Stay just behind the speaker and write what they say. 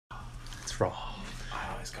raw.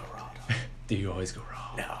 I always go raw. Do you always go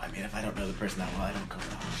raw? No, I mean, if I don't know the person that well, I don't go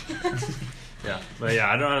raw. Yeah, but yeah,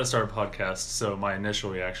 I don't know how to start a podcast, so my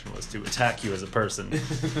initial reaction was to attack you as a person,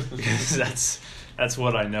 because that's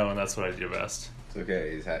what I know and that's what I do best. It's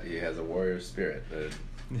okay. He has a warrior spirit.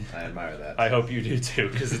 I admire that. I hope you do too,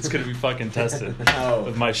 because it's gonna be fucking tested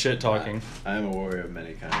with my shit talking. I am a warrior of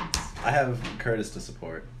many kinds. I have Curtis to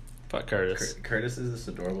support. Fuck Curtis. Curtis is this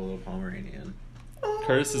adorable little Pomeranian.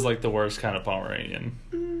 Curtis is like the worst kind of Pomeranian.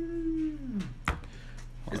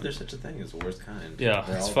 Is there such a thing as the worst kind? Yeah,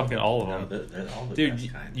 it's fucking all of them. No, they're all the Dude,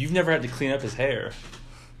 best kind. you've never had to clean up his hair.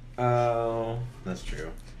 Oh, that's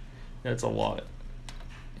true. That's a lot.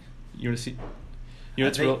 You want to see? You know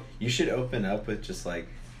what's real? You should open up with just like,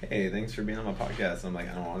 hey, thanks for being on my podcast. And I'm like,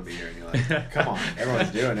 I don't want to be here. And you're like, come on, everyone's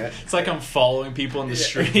doing it. It's like I'm following people in the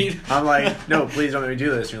street. I'm like, no, please don't let me do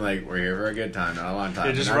this. And you're like, we're here for a good time, not a long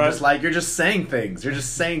time. Just I'm just like, you're just saying things. You're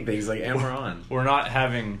just saying things like, and we're on. We're not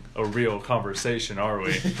having a real conversation, are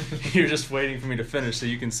we? You're just waiting for me to finish so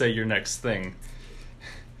you can say your next thing.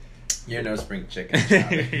 You're no spring chicken,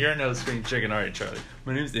 Charlie. You're no spring chicken, all right, Charlie.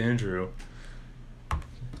 My name's Andrew.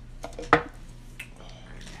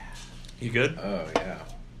 You good? Oh, yeah.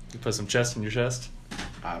 You put some chest in your chest?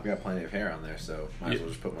 I've got plenty of hair on there, so might as well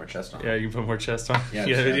just put more chest on. Yeah, you can put more chest on. Yeah,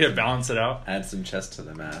 you gotta balance it out. Add some chest to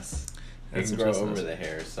the mass. Add You some can grow chest to over this. the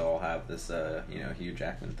hair, so I'll have this, Hugh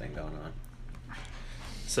Jackman thing going on.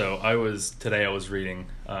 So today I was reading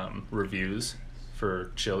reviews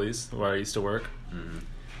for Chili's where I used to work. Mm-hmm.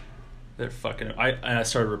 They're fucking. I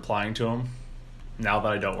started replying to them now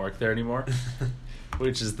that I don't work there anymore,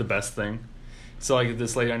 which is the best thing. So like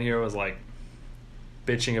this lady on here was like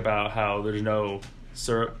bitching about how there's no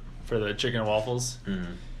syrup for the chicken and waffles.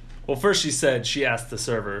 Mm-hmm. Well, first she asked the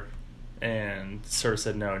server, and the server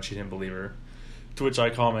said no, and she didn't believe her. To which I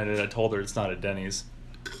commented, I told her it's not at Denny's.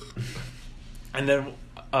 And then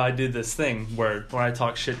I did this thing where when I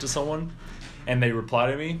talk shit to someone and they reply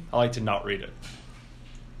to me, I like to not read it.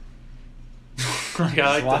 Like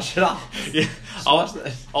I like wash it off. Yeah, Wash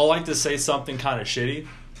that. I'll like to say something kind of shitty,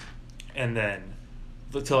 and then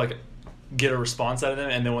to like get a response out of them,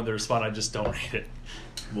 and then when they respond, I just don't read it.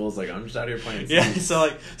 Will's like, I'm just out here playing. Yeah,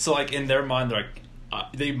 Sims. so like in their mind, they're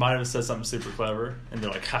like, they might have said something super clever, and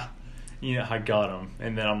they're like, ha, I got him,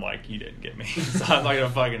 and then I'm like, you didn't get me, so I'm not gonna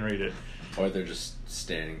fucking read it. Or they're just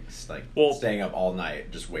staying up all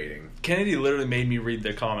night, just waiting. Kennedy literally made me read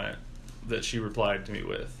the comment that she replied to me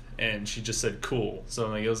with, and she just said cool. So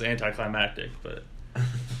like it was anticlimactic, but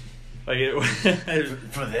like it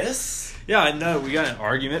For this? Yeah, I know. We got an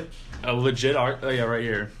argument, a legit oh yeah, right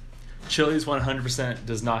here. Chili's 100%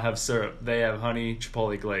 does not have syrup. They have honey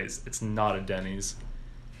chipotle glaze. It's not a Denny's.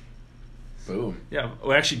 Boom. Yeah,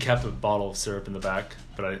 we actually kept a bottle of syrup in the back,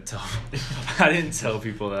 but I didn't tell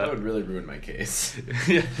people that. That would really ruin my case.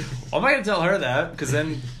 Yeah, I'm not gonna tell her that, because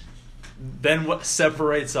then what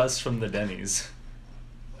separates us from the Denny's?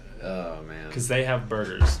 Oh man. Because they have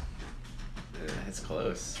burgers. It's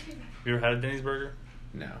close. Have you ever had a Denny's burger?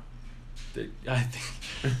 No. I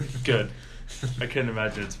think good. I couldn't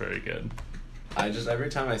imagine it's very good. Every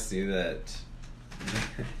time I see that.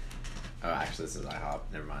 Oh, actually, this is IHOP.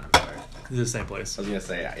 Never mind. I'm sorry. It's the same place. I was gonna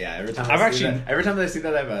say, yeah. Every time I see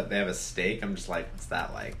that they have a steak, I'm just like, what's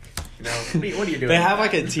that like? You know, what are you doing? They have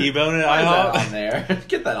with like that? a T-bone at Why is that IHOP. on there?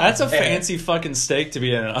 Get that on That's a there. fancy fucking steak to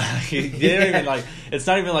be in. They don't even like. It's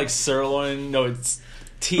not even like sirloin. No, it's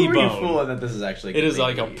T-bone. Who are you fooling that this is actually? It is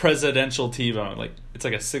like a meat? presidential T-bone. Like it's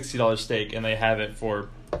like a $60 steak, and they have it for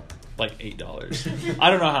like $8. I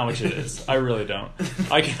don't know how much it is. I really don't.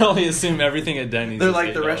 I can only assume everything at Denny's. They're is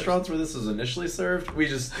like the $8. restaurants where this was initially served. We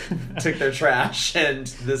just took their trash, and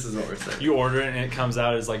this is what we're serving. You order it, and it comes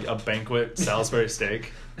out as like a banquet Salisbury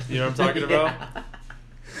steak. You know what I'm talking about? Yeah.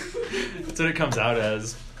 That's what it comes out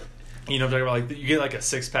as. You know what I'm talking about? Like you get like a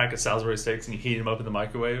 6-pack of Salisbury steaks, and you heat them up in the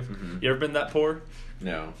microwave. Mm-hmm. You ever been that poor?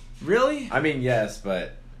 No. Really? I mean, yes,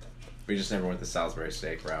 but we just never went the Salisbury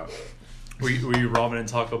steak route. Were you ramen and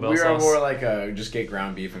Taco Bell We were sauce? more like just get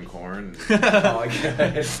ground beef and corn. And call it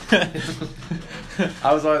good.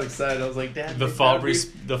 I was always excited. I was like, Dad, the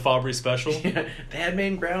Fabry special. Yeah, Dad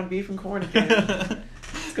made ground beef and corn again.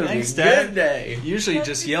 It's gonna Thanks, be a Dad. good day. Usually he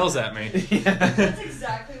just yells at me. That's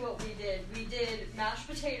exactly what we did. We did mashed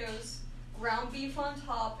potatoes, ground beef on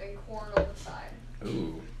top, and corn on the side.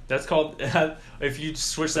 Ooh. That's called. If you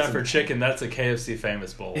switch that for chicken, that's a KFC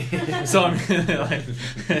famous bowl. So I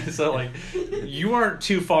mean, like, you aren't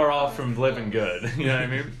too far off from living good. You know what I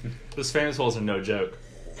mean? Those famous bowls are no joke.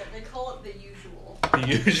 Yeah, they call it the usual. The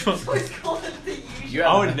usual. They always call it the usual. You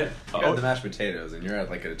I have, would you have the mashed potatoes, and you're at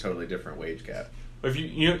like a totally different wage gap. If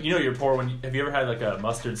you know you're poor when have you ever had like a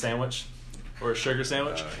mustard sandwich? or a sugar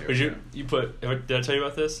sandwich. Here But we you go. you put, did I tell you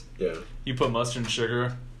about this? Yeah. You put mustard and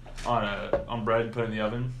sugar on bread and put it in the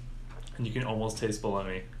oven, and you can almost taste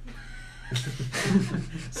bologna.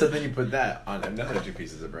 So then you put that on another 2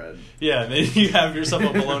 pieces of bread. Yeah, and then you have yourself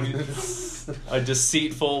a bologna, a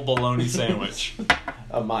deceitful bologna sandwich.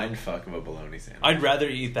 A mind fuck of a bologna sandwich. I'd rather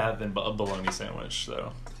eat that than a bologna sandwich,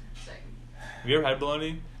 though. Same. Have you ever had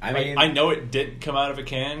bologna? I mean- I know it didn't come out of a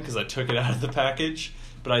can because I took it out of the package,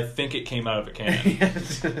 but I think it came out of a can. You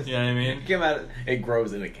know what I mean? It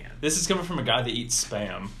grows in a can. This is coming from a guy that eats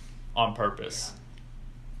Spam on purpose.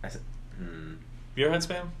 I said, Have you ever had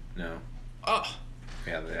Spam? no. Oh,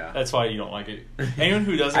 Yeah. that's why you don't like it. Anyone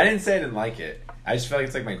who doesn't... I didn't say I didn't like it. I just feel like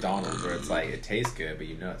it's like McDonald's, where it's like it tastes good, but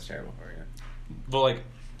you know it's terrible for you. Well, like,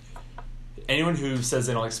 anyone who says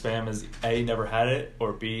they don't like Spam is A, never had it,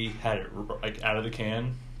 or B, had it like out of the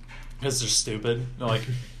can because they're stupid. They're like,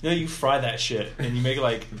 no, you fry that shit and you make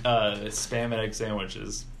like Spam and egg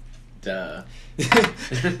sandwiches. Duh.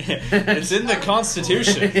 It's in the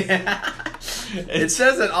Constitution. Yeah. It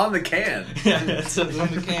says it on the can. Yeah, it says on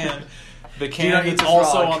the can. The Do not can eat is this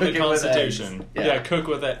also raw, on the cook it with Constitution. eggs. Yeah, cook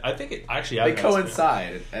with it. I think it actually. They I've had Spam.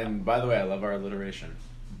 coincide. And by the way, I love our alliteration.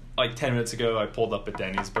 Like 10 minutes ago, I pulled up a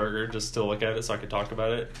Denny's burger just to look at it so I could talk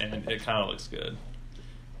about it, and it kind of looks good.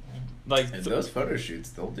 Like And those photo shoots,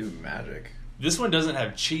 they'll do magic. this one doesn't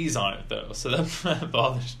have cheese on it though, so that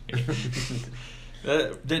bothers me.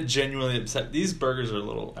 that genuinely upset. These burgers are a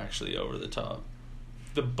little actually over the top.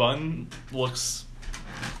 The bun looks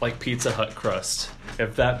like Pizza Hut crust,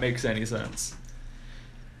 if that makes any sense.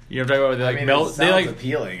 You know what I'm talking about? They like I mean, melt. it They sounds like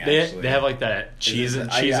appealing. They Actually, have like that cheese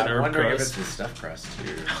and herb I'm wondering if crust. it's the stuffed crust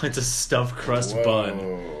too. It's a stuffed crust Whoa,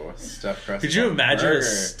 bun. Stuffed crust. Could you bun imagine burger. a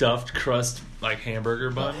stuffed crust like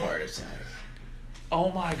hamburger bun? Heart attack.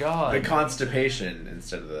 Oh my god! The constipation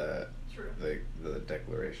instead of the True. the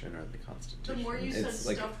declaration or the constitution. The more you said It's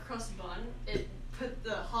like stuffed crust bun, it put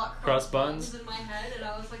the hot Crust crust buns? buns in my head, and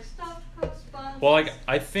I was like, stuffed crust buns. Well, like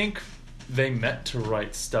I think they meant to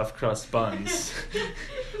write stuffed crust buns.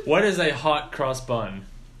 What is a hot crust bun?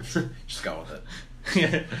 just go with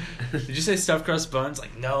it. Did you say stuffed crust buns?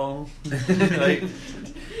 Like no. Like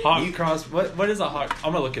hot crust. What is a hot?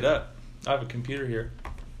 I'm gonna look it up. I have a computer here.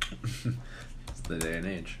 It's the day and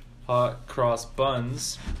age. Hot cross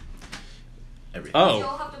buns. Everything. Oh. Did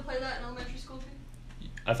y'all have to play that in elementary school too?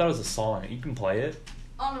 I thought it was a song. You can play it.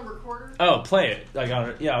 On a recorder? Oh, play it. Like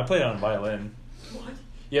on yeah, I played it on violin. What?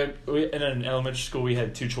 Yeah, in an elementary school we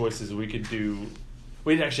had two choices. We could do.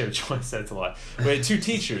 We didn't actually have a choice. That's a lie. We had two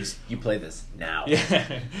teachers. You play this now.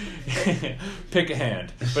 Yeah, pick a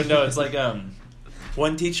hand. But no, it's like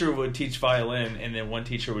one teacher would teach violin, and then one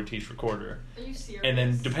teacher would teach recorder. Are you serious? And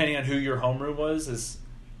then depending on who your homeroom was,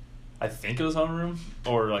 I think it was homeroom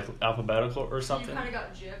or like alphabetical or something. You kind of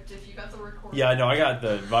got gypped if you got the recorder. Yeah, I know. I got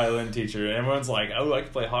the violin teacher, and everyone's like, "Oh, I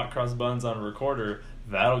can play hot cross buns on a recorder.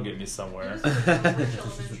 That'll get me somewhere." It was like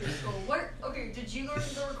elementary school. What? Okay, did you learn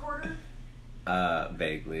the recorder?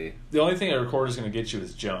 Vaguely. The only thing a recorder's going to get you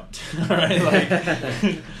is jumped. Right? Like,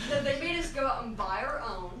 They made us go out and buy our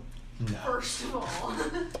own. no. First of all.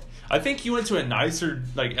 I think you went to a nicer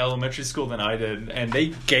like elementary school than I did, and they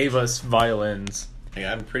gave us violins.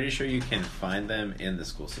 Yeah, I'm pretty sure you can find them in the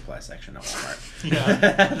school supply section at Walmart.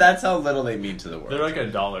 Yeah. That's how little they mean to the world. They're like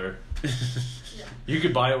 $1. Yeah. You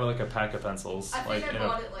could buy it with like a pack of pencils. I like think I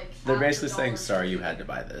bought it like. They're half basically a saying, dollar. sorry, you had to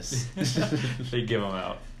buy this. They give them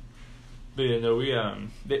out. But yeah, no, we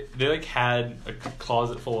they like had a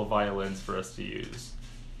closet full of violins for us to use,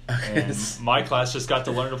 and my class just got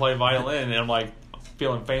to learn to play violin, and I'm like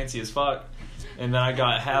feeling fancy as fuck, and then I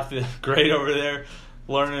got half the grade over there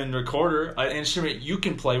learning recorder, an instrument you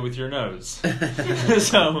can play with your nose.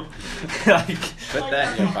 So, like, Put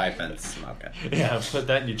that in your 5 pence smoke it. yeah, put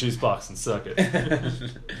that in your juice box and suck it.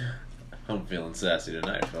 I'm feeling sassy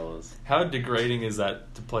tonight, fellas. How degrading is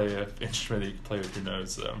that to play an instrument that you can play with your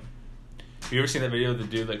nose, though? Have you ever seen that video of the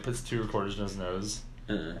dude like puts 2 recorders in his nose?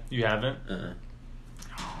 You haven't?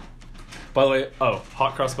 By the way,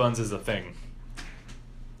 hot cross buns is a thing.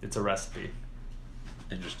 It's a recipe.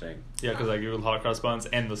 Interesting. Yeah, because I googled hot cross buns,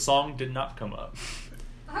 and the song did not come up.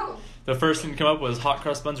 Oh. The first thing to come up was hot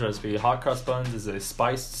cross buns recipe. Hot cross buns is a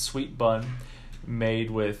spiced sweet bun made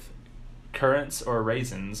with currants or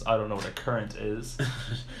raisins. I don't know what a currant is.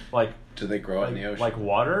 Like, Do they grow in the ocean? like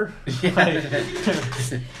water? Yeah. Like-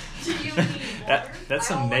 Do you need water? that's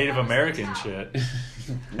some Native American shit.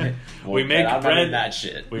 Well, We make I'm not bread. in that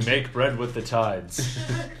shit. We make bread with the tides.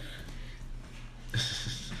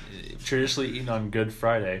 Traditionally eaten on Good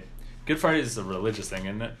Friday. Good Friday is a religious thing,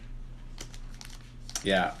 isn't it?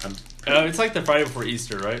 Yeah, It's like the Friday before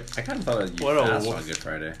Easter, right? I kind of thought you'd What a fast wo- on Good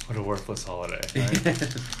Friday. What a worthless holiday.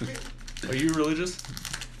 Right? Are you religious?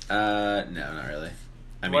 No, not really.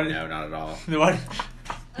 I mean, Why- no, not at all. What?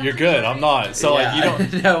 You're good. I'm not. So like you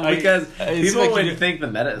don't. No, because it's people like would you- think the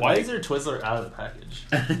meta. Why like, is there Twizzler out of the package?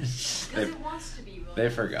 Because it wants to be. They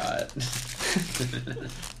forgot.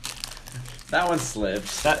 That one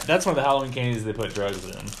slipped. That's one of the Halloween candies they put drugs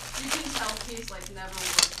in. You can tell he's like never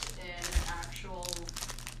worked in an actual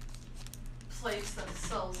place that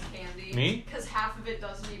sells candy. Me? Because half of it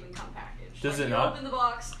doesn't even come packaged. Does like, it you not? open the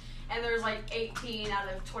box and there's like 18 out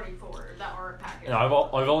of 24 that aren't packaged. You know,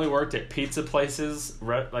 I've only worked at pizza places,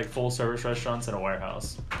 like full service restaurants, and a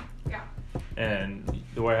warehouse. Yeah. And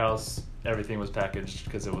the warehouse, everything was packaged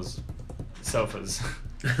because it was sofas.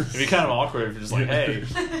 It'd be kind of awkward if you're just like, hey,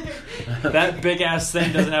 that big ass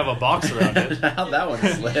thing doesn't have a box around it. How'd that one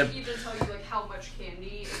I slip? can't even tell you like how much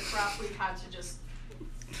candy and crap we've had to just.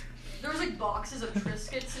 There was like boxes of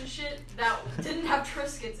Triscuits and shit that didn't have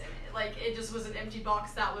Triscuits in it. Like it just was an empty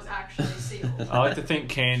box that was actually sealed. I like to think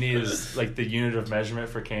candy is like the unit of measurement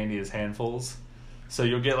for candy is handfuls. So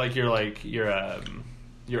you'll get like your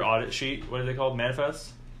audit sheet. What are they called?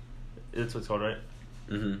 Manifest. That's what it's called, right?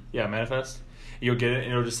 Mm-hmm. Yeah, manifest. You'll get it,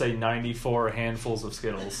 and it'll just say 94 handfuls of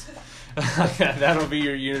Skittles. That'll be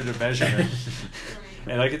your unit of measurement.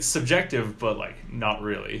 And like it's subjective, but like not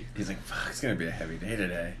really. He's like, fuck, it's gonna be a heavy day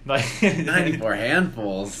today. Like 94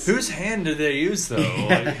 handfuls. Whose hand did they use though?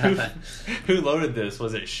 Like, who loaded this?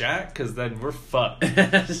 Was it Shaq? Because then we're fucked.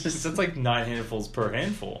 That's like 9 handfuls per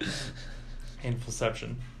handful.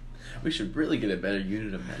 Handfulception. We should really get a better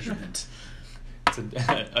unit of measurement. It's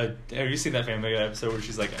have you seen that Family Guy episode where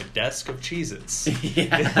she's like a desk of Cheez-Its?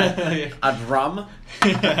 Yeah. A drum?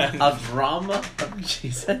 A drum of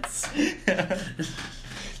Cheez-Its?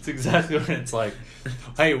 It's exactly what it's like.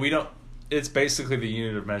 Hey, we don't. It's basically the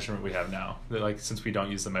unit of measurement we have now. Like since we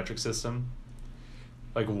don't use the metric system.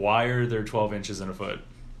 Like why are there 12 inches in a foot?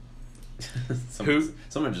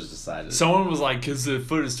 Someone just decided. Someone was like, because the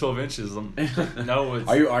foot is 12 inches. No, it's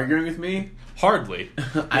Are you arguing with me? hardly.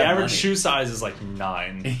 The I have average money. shoe size is like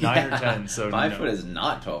 9 or 10. So my no. foot is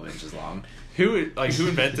not 12 inches long. Who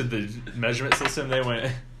invented the measurement system? They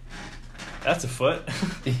went, that's a foot.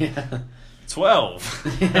 Yeah.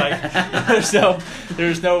 12. Like,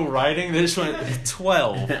 there's no writing. They just went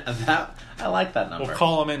 12. I like that number. We'll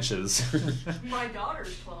call them inches. My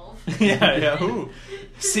daughter's 12. yeah. Who?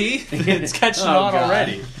 See, it's catching Oh, on God.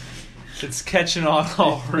 already. It's catching on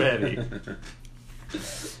already.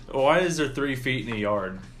 Why is there 3 feet in a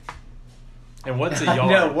yard? And what's a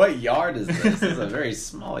yard? No, what yard is this? This is a very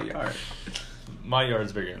small yard. My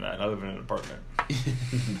yard's bigger than that. I live in an apartment.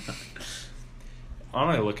 I'm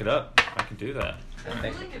gonna look it up. I can do that. Who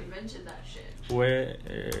like invented that shit? Where?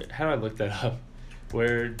 How do I look that up?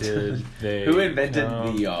 Where did they? Who invented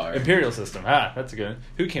the yard? Imperial system. Ah, that's a good one.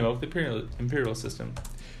 Who came up with the imperial system?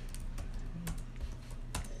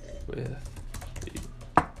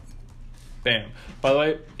 Bam. By the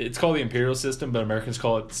way, it's called the imperial system, but Americans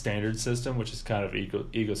call it the standard system, which is kind of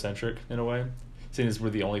egocentric in a way, seeing as we're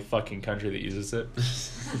the only fucking country that uses it.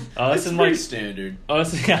 It's in pretty like standard.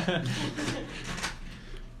 yeah.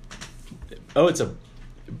 Oh, it's a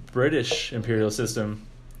British imperial system.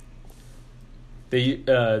 They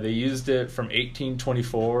used it from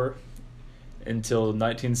 1824 until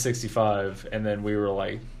 1965, and then we were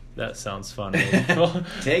like, that sounds funny.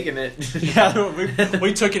 Taking it. Yeah,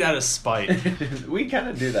 we took it out of spite. We kind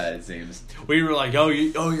of do that, it seems. We were like, oh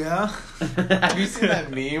yeah. Have you seen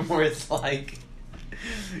that meme where it's like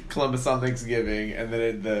Columbus on Thanksgiving, and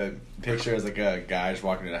then the picture is like a guy just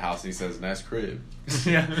walking into the house and he says, "Nice crib."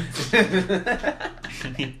 Yeah.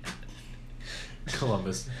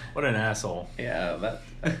 Columbus, what an asshole. Yeah, that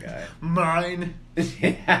guy. Mine.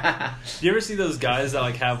 Yeah. Do you ever see those guys that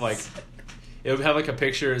like have like, it would have like a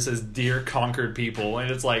picture that says "Dear conquered people," and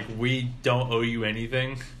it's like, we don't owe you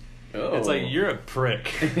anything. Oh. It's like, you're a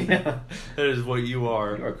prick. Yeah. That is what you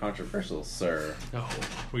are. You are controversial, sir. Oh,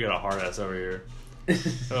 we got a hard ass over here.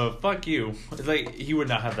 Fuck you. It's like, he would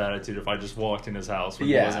not have that attitude if I just walked in his house when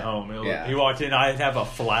he Yeah. wasn't home. Yeah. He walked in, I'd have a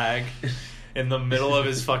flag in the middle of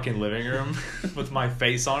his fucking living room with my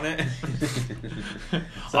face on it.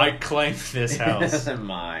 So- I claim this house.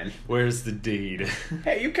 Mine. Where's the deed?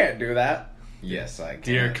 Hey, you can't do that. Yes, I can.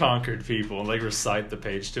 Dear conquered people, and like recite the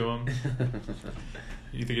page to him.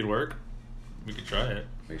 You think it'd work? We could try it.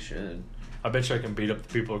 We should. I bet you I can beat up the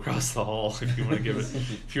people across the hall if you want to give it.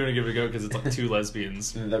 If you want to give it a go, because it's like 2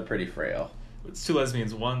 lesbians. They're pretty frail. It's 2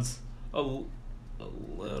 lesbians. One's a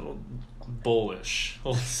little bullish,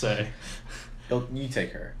 we'll say. You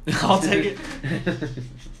take her. I'll take it.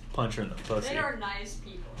 Punch her in the pussy. They are nice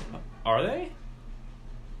people. Are they?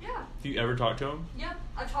 Yeah. Have you ever talked to him? Yep.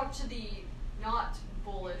 I've talked to the not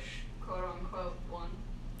bullish, quote unquote, one.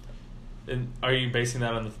 And are you basing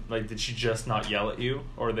that on the like? Did she just not yell at you,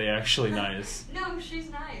 or are they actually nice? No, she's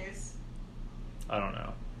nice. I don't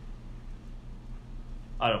know.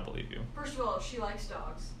 I don't believe you. First of all, she likes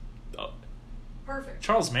dogs. Oh, Perfect.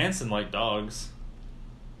 Charles Manson liked dogs.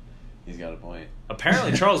 He's got a point.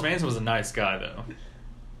 Apparently, Charles Manson was a nice guy, though.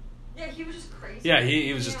 Yeah, he was just crazy. Yeah,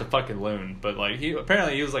 he was just a Yeah. fucking loon, but like he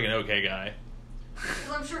was like an okay guy.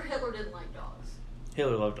 'Cause I'm sure Hitler didn't like dogs.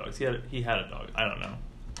 Hitler loved dogs. He had a dog. I don't know.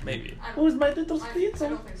 Maybe. I don't, Who's my little I Schnitzel?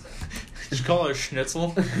 don't think so. Did you call her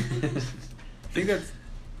schnitzel? I think that's.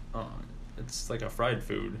 It's like a fried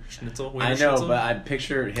food. Schnitzel. Wiener I know, schnitzel? but I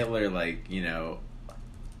picture Hitler like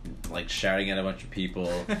like shouting at a bunch of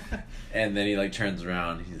people, and then he like turns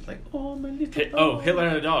around. He's like, "Oh my little dog." Hitler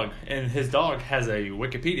had a dog, and his dog has a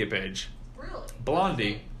Wikipedia page. Really?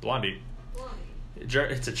 Blondie. Blondie.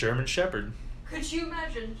 It's a German Shepherd. Could you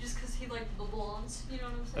imagine just because he liked the blondes? You know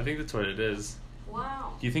what I'm saying? I think that's what it is.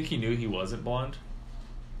 Wow. Do you think he knew he wasn't blonde?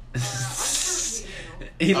 I'm sure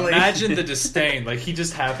He, like- Imagine the disdain. Like he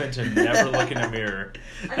just happened to never look in a mirror.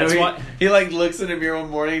 I That's he, why he like looks in a mirror one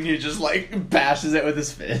morning and he just like bashes it with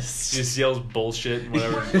his fist. he just yells bullshit and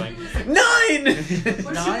whatever. What Like, if he was, 9! what if he was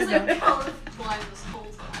like Nine. colorblind this whole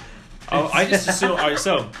time? oh, I just assume. All right,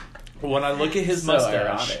 so when I look at his So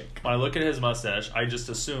mustache, ironic. when I look at his mustache, I just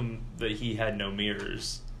assume that he had no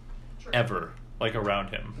mirrors True. ever, like around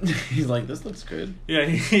him. He's like, this looks good. Yeah,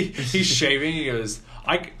 he's shaving. He goes,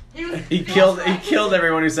 He killed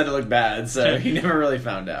everyone who said it looked bad, so he never really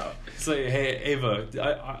found out. It's like, hey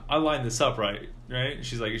Ava, I lined this up right? And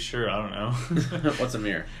she's like, sure, I don't know. What's a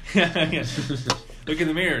mirror? Yeah. Look in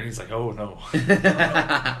the mirror, and he's like, oh no.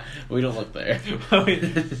 We don't look there.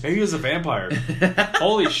 Maybe he was a vampire.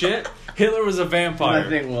 Holy shit, Hitler was a I vampire.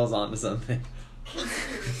 think Will's onto something.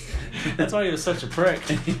 That's why he was such a prick.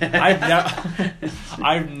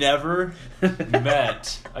 I've never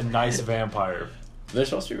met a nice vampire. They're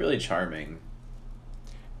supposed to be really charming.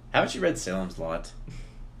 Haven't you read Salem's Lot?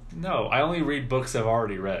 No, I only read books I've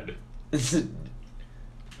already read.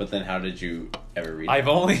 But then how did you ever read I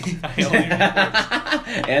only read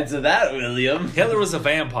books. Answer that, William. Hitler was a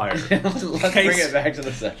vampire. Let's bring it back to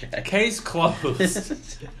the subject. Case closed.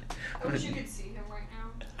 I wish you could see him right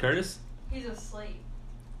now. Curtis, He's asleep.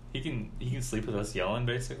 he can sleep with us yelling,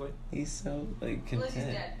 basically. He's so like Well, he's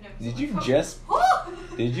content. dead. No, he's Did you alive. just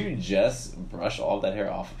did you just brush all that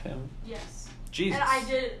hair off of him? Yes. Jesus. And I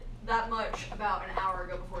did that much about an hour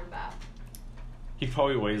ago before the bath. He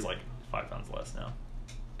probably weighs like 5 pounds less now.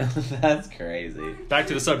 That's crazy. Back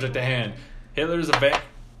to the subject at hand. Hitler's a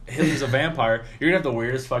vampire. You're gonna have the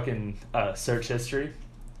weirdest fucking search history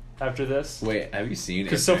after this. Wait, have you seen?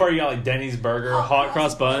 Because so far you got like Denny's Burger, hot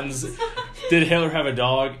cross buns. Did Hitler have a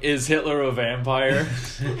dog? Is Hitler a vampire?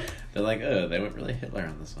 They're like, oh, they went really Hitler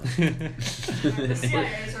on this one. The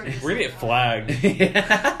CIA's already We're gonna get said flagged.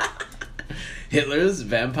 Yeah. Hitler's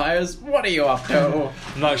vampires. What are you up to?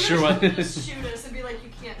 I'm not sure what. Just shoot us and be like, you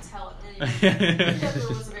can't tell it. And then Hitler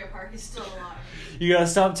was a vampire. He's still alive. You gotta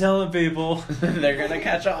stop telling people. They're gonna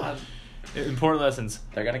catch on. Important lessons.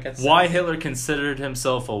 They're gonna get. Why sick. Hitler considered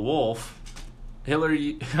himself a wolf? Hitler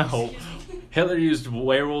used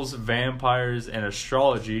werewolves, vampires, and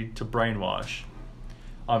astrology to brainwash.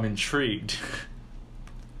 I'm intrigued.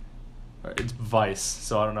 It's Vice,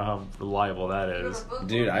 so I don't know how reliable that is.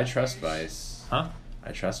 Dude, I trust Vice. Huh?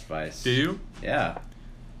 I trust Vice. Do you? Yeah.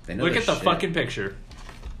 They know Look their at the shit. fucking picture.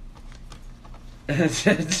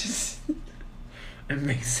 It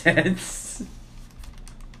makes sense.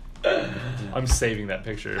 I'm saving that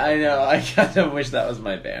picture. I know. I kind of wish that was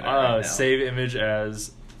my banner. right now. Save image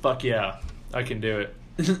as fuck yeah, I can do it.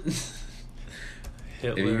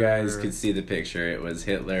 Hitler. If you guys could see the picture, it was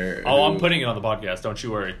Hitler. Oh, I'm who- putting it on the podcast. Don't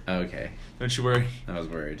you worry. Okay, Don't you worry. I was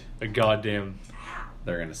worried. A goddamn.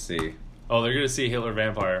 They're gonna see Oh, they're gonna see Hitler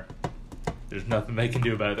vampire. There's nothing they can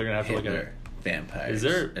do about it. They're gonna have to look at Hitler, vampires, Is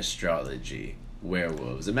there- astrology,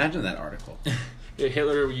 werewolves. Imagine that article. it.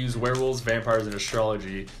 Hitler used werewolves, vampires, and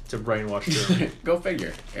astrology to brainwash Germany. Go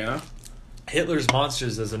figure. You know. Hitler's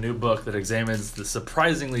Monsters is a new book that examines the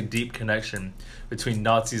surprisingly deep connection between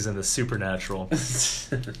Nazis and the supernatural.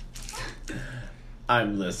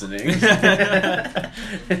 I'm listening. Why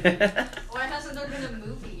hasn't there been a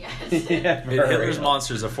movie yet? Yeah, for Hitler's real.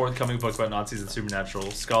 Monsters, a forthcoming book about Nazis and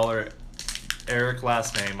supernatural. Scholar Eric,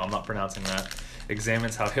 last name, I'm not pronouncing that,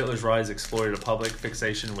 examines how Hitler's rise exploited a public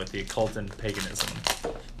fixation with the occult and paganism.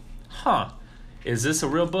 Huh. Is this a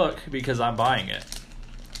real book? Because I'm buying it.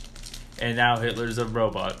 And now Hitler's a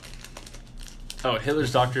robot. Oh,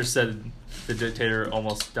 Hitler's doctor said the dictator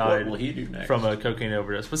almost died What will he do next? from a cocaine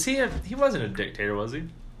overdose. Was he? He wasn't a dictator, was he?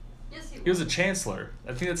 Yes, he was. He was a chancellor.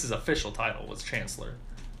 I think that's his official title. Was chancellor.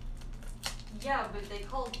 Yeah, but they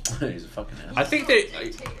called. He's a fucking ass. I think He's they. a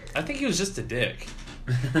dictator. I think he was just a dick.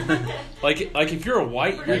 Like if you're a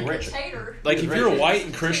white, For a you're, dictator. like if He's you're a rich. white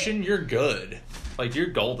and Christian, you're good. Like you're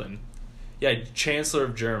golden. Yeah, Chancellor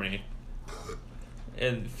of Germany.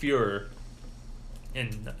 And Führer.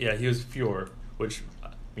 And yeah, he was Führer, which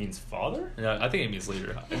means father. No, I think it means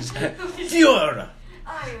leader. Führer,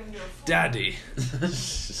 I am your father. daddy.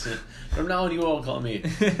 From now on, you all call me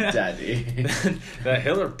Daddy. That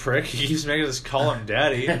Hitler prick, he keeps making us call him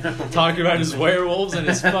daddy. Talking about his werewolves and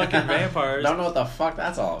his fucking vampires. Don't know what the fuck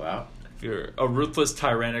that's all about. Führer, a ruthless,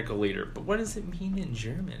 tyrannical leader. But what does it mean in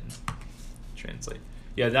German? Translate.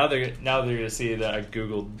 Yeah, now they're gonna see that I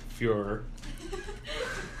googled Führer.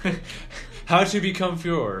 How to become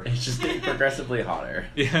Führer? It's just getting progressively hotter.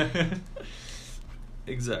 Yeah.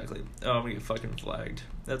 Exactly. Oh, I'm gonna get fucking flagged.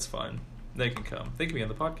 That's fine. They can come. They can be on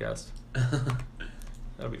the podcast.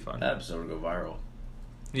 That'll be fun. That episode will go viral.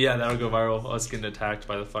 Yeah, that'll go viral. Us getting attacked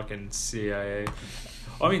by the fucking CIA.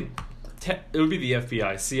 I mean, it would be the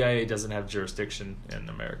FBI. CIA doesn't have jurisdiction in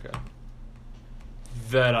America.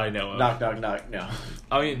 That I know of. Knock, knock, knock. No.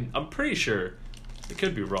 I mean, I'm pretty sure. It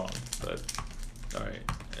could be wrong, but alright.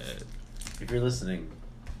 If you're listening,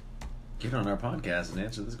 get on our podcast and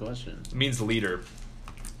answer this question. It means leader.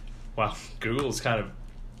 Wow, Google is kind of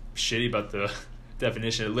shitty about the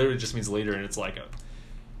definition. It literally just means leader, and it's like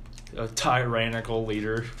a tyrannical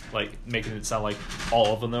leader, like making it sound like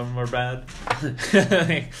all of them are bad.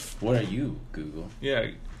 What are you, Google?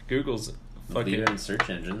 Yeah, Google's fucking Leader in search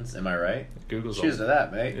engines, am I right? Google's Cheers to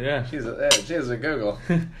that, mate. Yeah. Cheers to Google.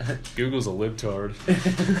 Google's a libtard.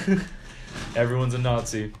 Everyone's a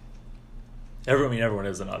Nazi. Everyone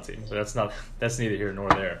is a Nazi, but that's neither here nor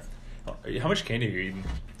there. How much candy are you eating?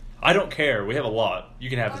 I don't care. We have a lot. You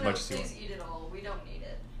can have as much as you want. Please eat it all. We don't need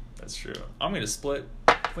it. That's true. I'm gonna split.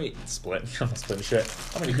 Wait, split? I'm not splitting shit.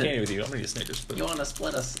 I'm gonna eat candy with you. I'm gonna eat a Snickers split. You want to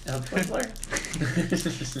split a Twizzler?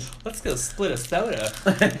 Let's go split a soda.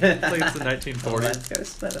 It's like it's the 1940s. Let's go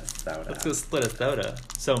split a soda. Let's go split a soda.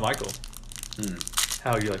 So, Michael,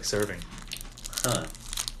 how are you like serving? Huh.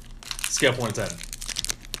 Scale of 1 to 10.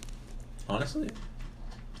 Honestly,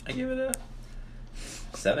 I give it a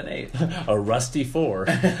 7-8. A rusty 4.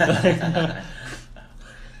 I'd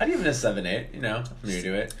give it a 7-8. You know, I'm new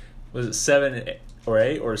to it. Was it 7 or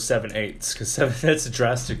 8 or 7/8? Because 7, that's a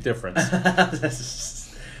drastic difference.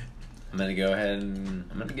 I'm gonna go ahead and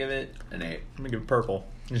I'm gonna give it an 8. I'm gonna give it purple.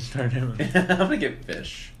 Just start doing I'm gonna give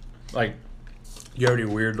fish. like, you already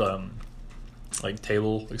weird like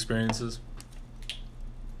table experiences.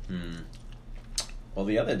 Well,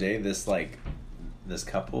 the other day, this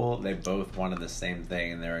couple, they both wanted the same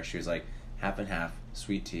thing, and she was like, half and half,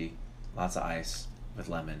 sweet tea, lots of ice with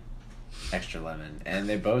lemon, extra lemon, and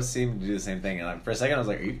they both seemed to do the same thing. And for a second, I was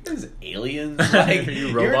like, "Are you guys aliens? Like, Are you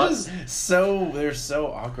you're robots? just they're so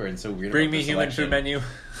awkward and so weird." Bring about me the human food selection. menu.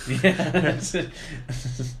 Yeah.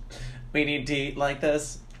 We need to eat like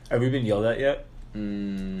this. Have you been yelled at yet?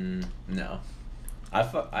 No.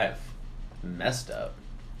 I've messed up.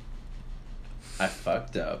 I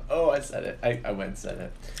fucked up. Oh, I said it. I went and said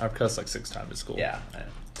it. I've cussed like 6 times at school. Yeah.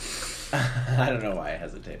 I don't know why I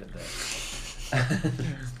hesitated there.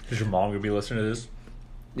 Is your mom gonna be listening to this?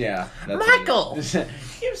 Yeah. Michael!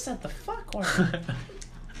 You said the fuck word.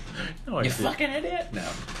 No, I You didn't. fucking idiot.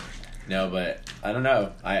 No, but I don't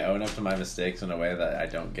know. I own up to my mistakes in a way that I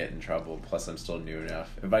don't get in trouble. Plus, I'm still new enough.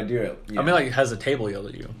 If I do it, I mean, like, has the table yelled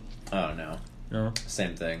at you? oh no, No.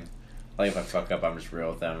 same thing. Like if I fuck up, I'm just real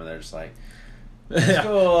with them, and they're just like, Yeah.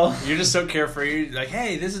 cool. You're just so carefree. You're like,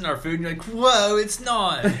 hey, this isn't our food. And you're like, whoa, it's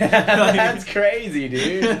not. That's crazy,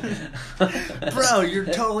 dude. Bro, you're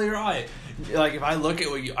totally right. Like, if I look at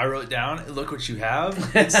what I wrote down and look what you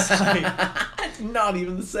have, it's like, not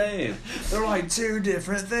even the same. they're like 2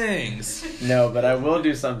 different things. No, but I will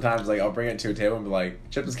do sometimes. Like I'll bring it to a table and be like,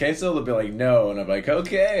 chips and queso. They'll be like, no, and I'm like,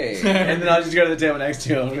 okay. And then I'll just go to the table next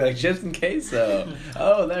to him and be like, chips and queso.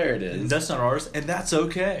 Oh, there it is. That's not ours, and that's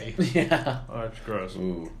okay. Yeah. Oh, that's gross. Ooh,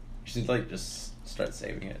 you should like just start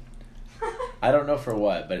saving it. I don't know for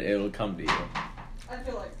what, but it'll come to you. I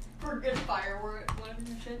feel like for good firework, whatever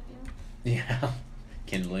and shit, you know? Yeah.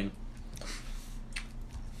 Kindling.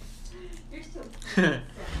 You're still.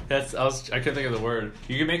 I couldn't think of the word.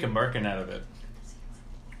 You can make a merkin out of it.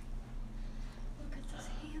 Look at this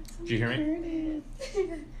handsome. Did you hear me?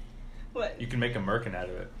 What? You can make a merkin out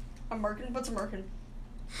of it. A merkin? What's a merkin?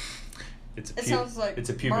 It's a It sounds like it's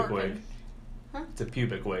a pubic merkin. wig. Huh? It's a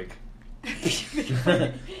pubic wig.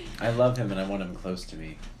 I love him and I want him close to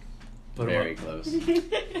me. Put 'em Very up. close.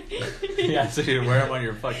 Yeah, so you wear them on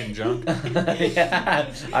your fucking junk.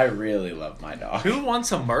 Yeah, I really love my dog. Who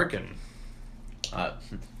wants a Merkin?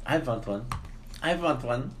 I want one. I want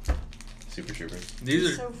one. Super Troopers.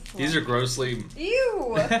 These So are fun. these are grossly.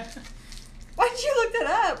 Ew! Why'd you look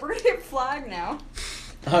that up? We're gonna get flagged now.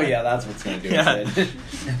 Oh yeah, that's what's gonna do Yeah. it.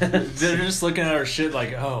 They're just looking at our shit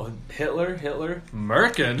like, oh, Hitler,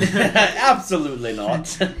 Merkin. Absolutely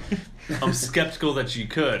not. I'm skeptical that you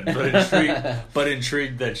could, but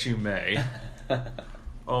intrigued that you may.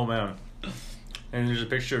 Oh man! And there's a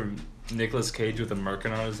picture of Nicolas Cage with a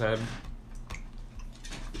Merkin on his head.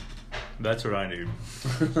 That's what I need.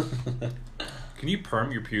 Can you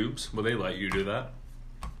perm your pubes? Will they let you do that?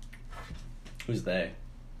 Who's they?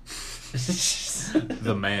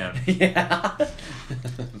 The man. Yeah.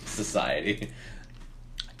 Society.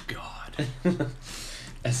 God.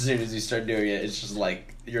 As soon as you start doing it, it's just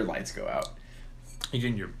like your lights go out. You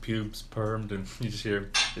getting your pubes permed and you just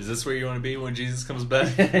hear, is this where you want to be when Jesus comes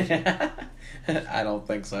back? I don't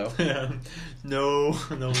think so. No,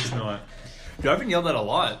 it's not. Dude, I've been yelled at a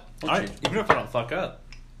lot. Okay. Even if I don't fuck up.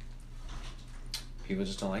 People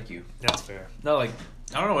just don't like you. That's fair. No, like,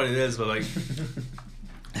 I don't know what it is, but like,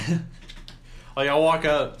 like I'll walk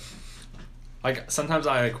up, like sometimes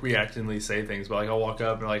I like reactively say things, but like I'll walk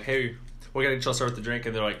up and like, hey, we're gonna just start with the drink,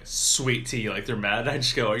 and they're like, sweet tea, like they're mad. I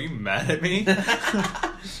just go, are you mad at me?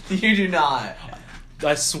 You do not.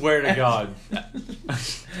 I swear to God.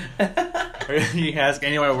 You ask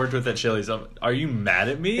anyone I worked with at Chili's, are you mad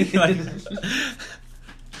at me? Like,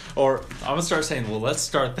 or I'm gonna start saying, well, let's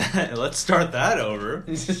start that over.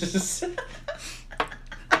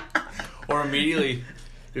 Or immediately,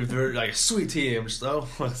 if they're like sweet tea, I'm just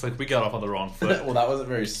it's like we got off on the wrong foot. Well, that wasn't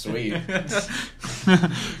very sweet.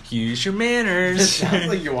 Use your It manners. sounds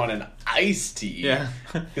like you want an iced tea. Yeah.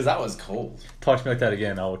 Because that was cold. Talk to me like that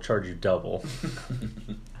again, I will charge you double.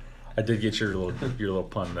 I did get your little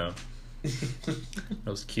pun though. That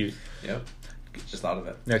was cute. Yep. Just thought of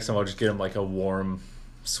it. Next time I'll just get him like a warm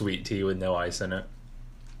sweet tea with no ice in it.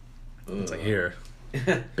 It's like, here,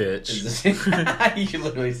 bitch. Is this- you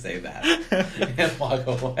literally say that and walk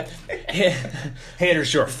away.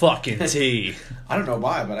 Here's your fucking tea. I don't know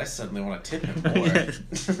why, but I suddenly want to tip him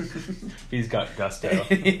more. He's got gusto.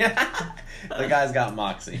 Yeah. The guy's got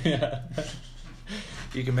moxie. Yeah.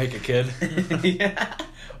 You can make a kid. Yeah.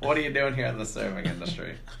 What are you doing here in the serving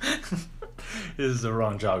industry? This is the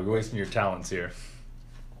wrong job. You're wasting your talents here.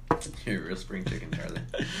 You're a real spring chicken, Charlie.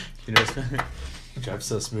 You know, you drive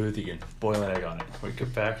so smooth you can boil an egg on it. We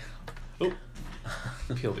cook back. Oh,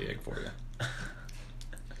 peel the egg for you.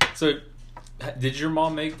 So, did your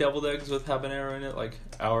mom make deviled eggs with habanero in it, like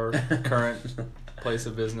our current place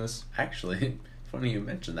of business? Actually, funny you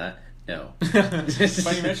mentioned that. No.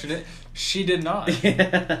 Funny you mentioned it. She did not.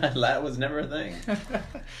 Yeah, that was never a thing.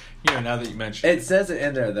 You know, now that you mention It says it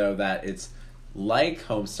in there, though, that it's like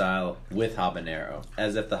homestyle with habanero,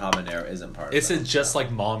 as if the habanero isn't part of It the said just homestyle.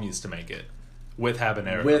 like mom used to make it with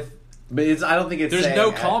habanero. But it's, I don't think it's There's saying-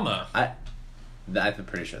 no comma. I'm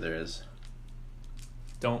pretty sure there is.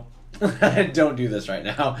 Don't. Don't do this right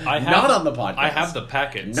now. I have, Not on the podcast. I have the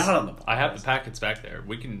packets. Not on the podcast. I have the packets back there.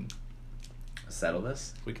 We can Settle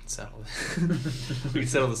this? settle this. We can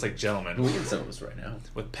settle this like gentlemen We can settle this right now.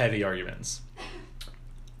 with petty arguments.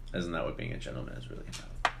 Isn't that what being a gentleman is really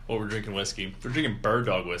about? Well, we're drinking whiskey. We're drinking Bird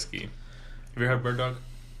Dog whiskey. Have you ever had Bird Dog?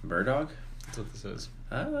 Bird dog? That's what this is.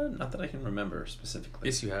 Not that I can remember specifically.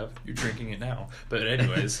 Yes, you have. You're drinking it now. But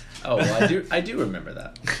anyways. Oh, well, I do remember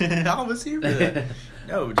that. I was here for that.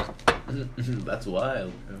 No, just, That's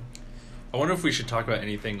wild. I wonder if we should talk about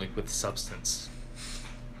anything like with substance.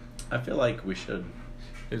 I feel like we should,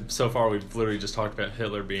 So far, we've literally just talked about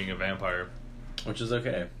Hitler being a vampire. which is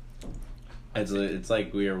okay. It's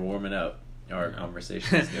like we are warming up our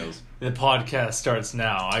conversation skills. The podcast starts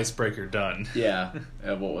now. Icebreaker done. Yeah.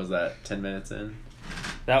 What was that? 10 minutes in?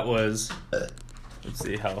 That was. Let's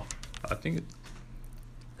see how. I think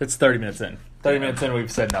it's 30 minutes in. 30 minutes in,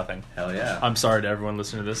 we've said nothing. Hell yeah. I'm sorry to everyone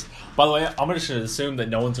listening to this. By the way, I'm going to assume that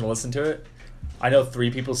no one's going to listen to it. I know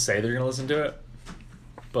 3 people say they're going to listen to it,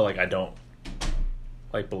 but like I don't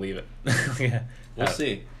like believe it. Yeah. We'll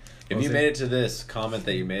see. If We'll you see. made it to this, comment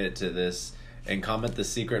that you made it to this, and comment the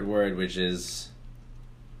secret word, which is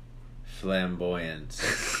flamboyant.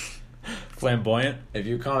 Flamboyant. If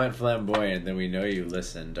you comment flamboyant, then we know you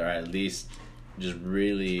listened, or at least just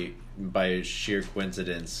really, by sheer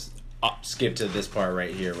coincidence, skip to this part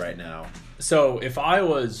right here, right now. So if I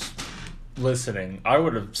was listening, I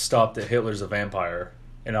would have stopped at Hitler's a vampire,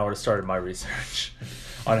 and I would have started my research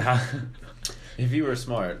on how. If you were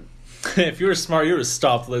smart, If you were smart, you would have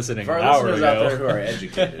stopped listening For an our hour listeners ago. out there who are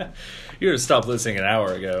educated. You would have stopped listening an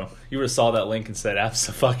hour ago. You would have saw that link and said,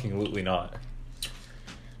 absolutely not. I'm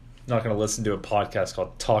not going to listen to a podcast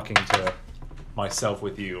called Talking to Myself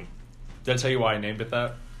with You. Did I tell you why I named it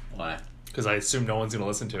that? Why? Because I assume no one's going to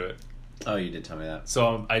listen to it. Oh, you did tell me that.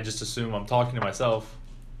 So I just assume I'm talking to myself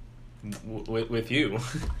with you.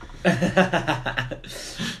 I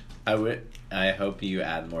hope you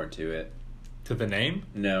add more to it. To the name?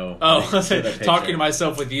 No. Oh, to the picture. talking to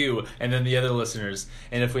myself with you, and then the other listeners,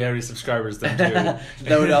 and if we have any subscribers, then too.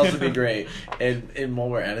 That would also be great. And while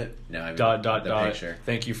we're at it, no, I mean .. Picture.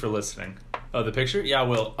 Thank you for listening. Oh, the picture? Yeah, I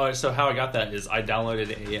will. So how I got that is I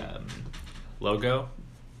downloaded a logo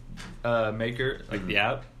maker, like the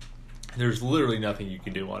app. There's literally nothing you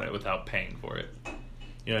can do on it without paying for it.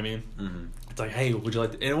 You know what I mean? Mm-hmm. It's like, hey, would you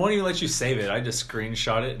like to... And it won't even let you save it. I just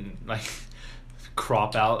screenshot it and like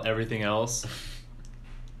crop out everything else.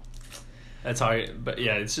 That's how but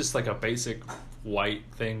yeah, it's just like a basic white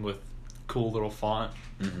thing with cool little font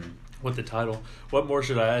with the title. What more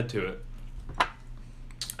should I add to it?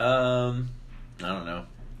 I don't know.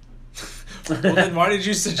 Well, then why did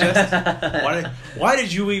you suggest... Why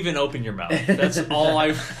did you even open your mouth? That's all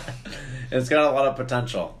It's got a lot of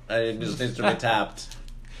potential. It just needs to be tapped.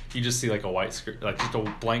 You just see like a white screen, like just a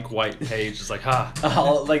blank white page. It's like,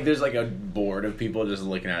 Like there's like a board of people just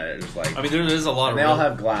looking at it. Just like, I mean, there is a lot and of... they all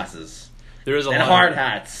have glasses. There is a and lot hard of,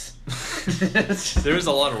 hats. There is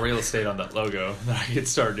a lot of real estate on that logo that I could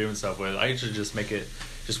start doing stuff with. I should just make it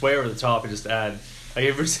just way over the top and just add... Have you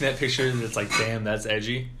ever seen that picture that's like, damn, that's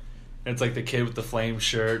edgy? And it's like the kid with the flame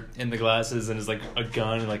shirt and the glasses and it's like a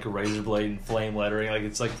gun and like a razor blade and flame lettering. Like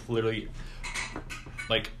it's like literally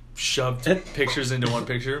like shoved pictures into one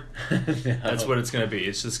picture. No. That's what it's going to be.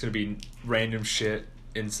 It's just going to be random shit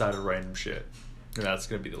inside of random shit. And that's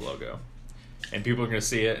going to be the logo. And people are going to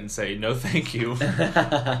see it and say, no thank you.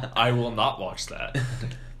 I will not watch that.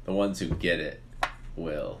 The ones who get it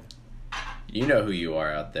will. You know who you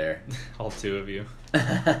are out there. All two of you.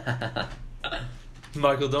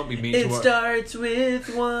 Michael, don't be mean It to our... starts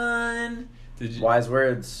with one. Did you... Wise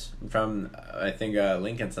words from, I think,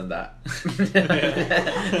 Lincoln said that.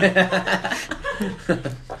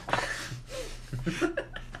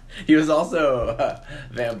 He was also a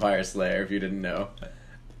Vampire Slayer, if you didn't know.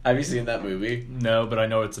 Have you seen that movie? No, but I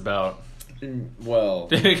know what it's about. Well,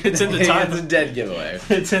 It's in the title. It's a dead giveaway.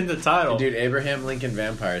 It's in the title. Dude, Abraham Lincoln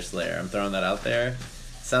Vampire Slayer. I'm throwing that out there.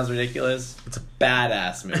 Sounds ridiculous. It's a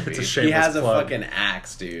badass movie. It's a he shameless has a plug. fucking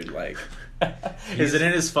axe, dude. Like, Is it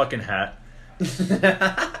in his fucking hat?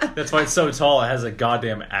 That's why it's so tall. It has a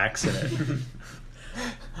goddamn axe in it.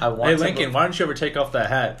 Hey Lincoln, why don't you ever take off that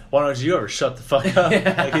hat? Why don't you ever shut the fuck up?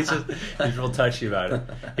 Like he's real touchy about it.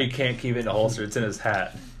 He can't keep it in a holster. It's in his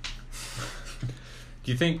hat.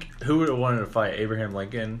 Do you think who would have wanted to fight, Abraham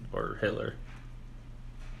Lincoln or Hitler?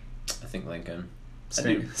 I think Lincoln.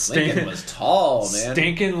 Stink- Dude, stink- Lincoln was tall, man.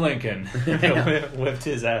 Stinking Lincoln whipped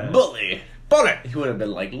his ass. Bully. He would have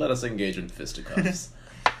been like, let us engage in fisticuffs.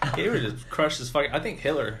 He would have crushed his fucking... I think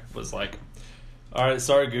Hitler was like, all right,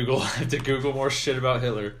 sorry Google, I have to Google more shit about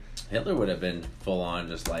Hitler. Hitler would have been full on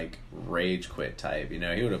just like rage quit type, you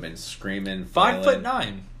know? He would have been screaming.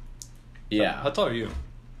 5'9". Yeah. How tall are you?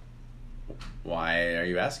 Why are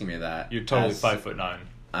you asking me that? You're totally 5'9".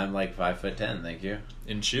 I'm like 5'10", thank you.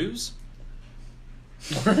 In shoes?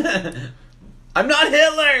 I'm not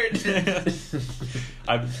Hitler!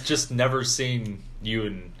 I've just never seen you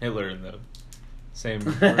and Hitler in the same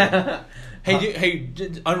room. Hey,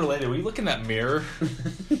 unrelated, will you look in that mirror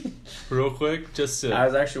real quick? Just to... I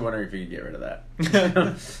was actually wondering if you could get rid of that.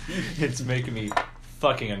 It's making me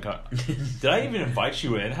fucking uncomfortable. Did I even invite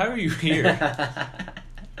you in? How are you here?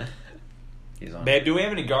 He's on. Babe, do we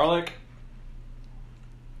have any garlic?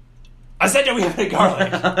 I said, do we have any garlic?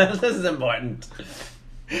 This is important.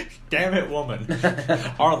 Damn it, woman.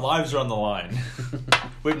 Our lives are on the line.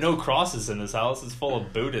 We have no crosses in this house. It's full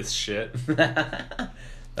of Buddhist shit.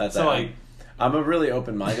 That's So, like... I'm a really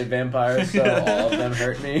open-minded vampire, so all of them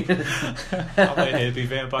hurt me. I'm a hippie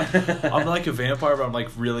vampire. I'm like a vampire, but I'm like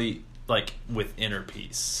really like with inner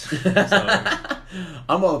peace. So,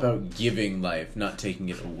 I'm all about giving life, not taking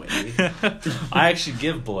it away. I actually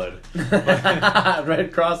give blood.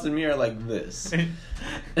 Red Cross and me are like this.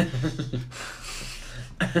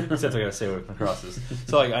 Except I gotta stay away from crosses.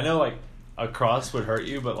 So like I know like a cross would hurt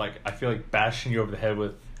you, but like I feel like bashing you over the head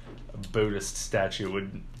with a Buddhist statue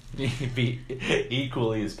would be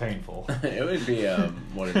equally as painful. It would be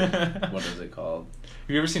what is it called? Have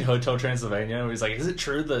you ever seen Hotel Transylvania? Where he's like, "Is it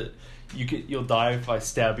true that you'll die if I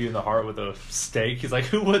stab you in the heart with a stake?" He's like,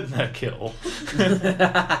 "Who wouldn't that kill?"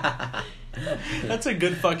 That's a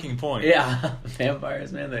good fucking point. Yeah,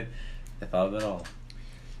 vampires, man. They thought of it all.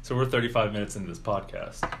 So we're 35 minutes into this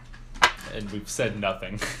podcast, and we've said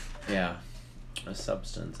nothing. Yeah, a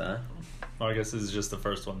substance, huh? Well, I guess this is just the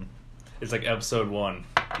first one. It's like episode 1.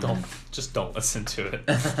 Don't listen to it.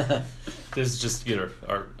 This is just to get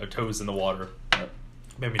our toes in the water. Yep.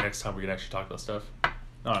 Maybe next time we can actually talk about stuff. I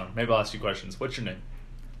don't know. Maybe I'll ask you questions. What's your name?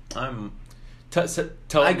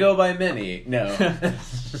 Tell I go by Minnie. No.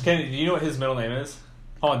 Kenny, do you know what his middle name is?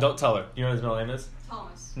 Hold on, don't tell her. Do you know what his middle name is?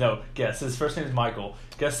 Thomas. No, guess. His first name is Michael.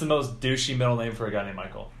 Guess the most douchey middle name for a guy named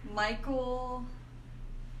Michael. Michael.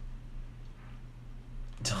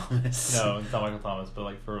 Thomas. No, it's not Michael Thomas, but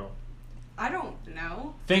like for real. I don't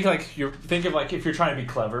know. Think of like if you're trying to be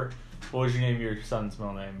clever, what would you name your son's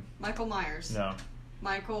middle name? Michael Myers. No.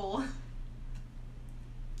 Michael.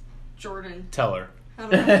 Jordan. Tell her. I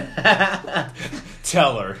don't know.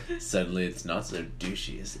 Tell her. Suddenly it's not so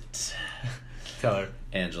douchey, is it? Tell her.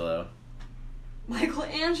 Angelo.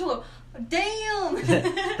 Michelangelo. Damn.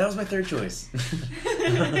 That was my third choice.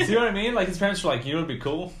 See what I mean? Like his parents were like, you know what'd be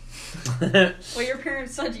cool? Well, your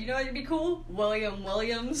parents said, you know what'd be cool? William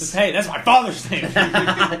Williams. Just, hey, that's my father's name.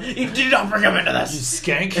 You don't bring him into You this.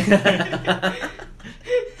 skank.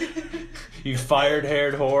 You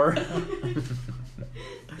fired-haired whore.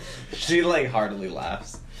 She like heartily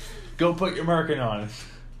laughs. Go put your merkin on.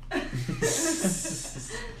 I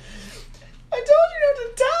told you not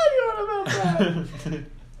to tell anyone about that.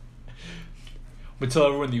 But tell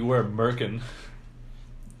everyone that you wear a merkin.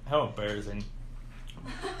 How embarrassing.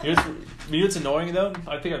 You know what's annoying though?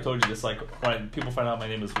 I think I've told you this. Like when people find out my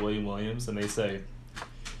name is William Williams and they say,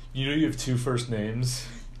 "You know you have 2 first names."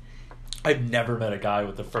 I've never met a guy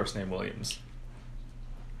with the first name Williams.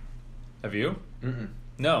 Have you? Mm-mm.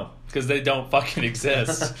 No, because they don't fucking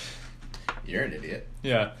exist. You're an idiot.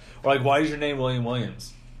 Yeah. Or like, why is your name William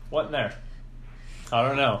Williams? What in there? I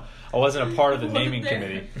don't know. I wasn't a part of the What naming there?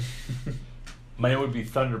 committee. My name would be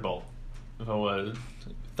Thunderbolt. If I was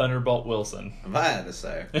Thunderbolt Wilson. If I had to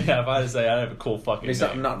say. Yeah, if I had to say, I'd have a cool fucking Be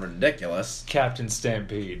something name. not ridiculous. Captain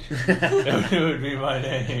Stampede. It would be my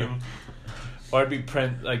name. Or I'd be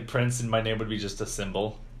Prince, and my name would be just a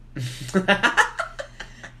symbol.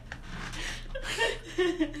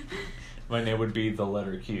 My name would be the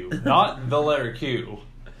letter Q. Not the letter Q.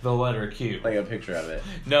 The letter Q. Like a picture of it.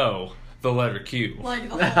 No, the letter Q. Like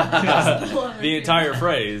the The entire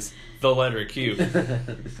phrase, the letter Q.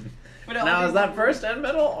 Now, is that first and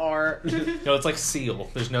middle, or? No, it's like seal.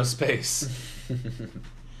 There's no space.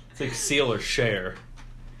 It's like seal or Cher.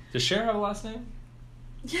 Does Cher have a last name?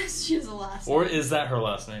 Yes, she has a last Or name. is that her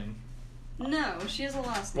last name? No, she has a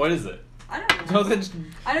last name. What is it? I don't know. No, then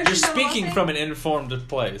I know you're she's got a last speaking name. from an informed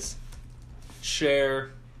place.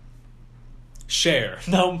 Cher.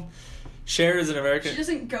 No. Cher is an American. She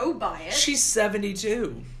doesn't go by it. She's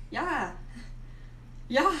 72. Yeah.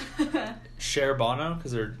 Yeah. Cher Bono,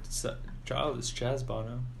 because her child is Chaz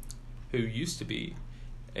Bono, who used to be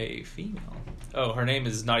a female. Oh, her name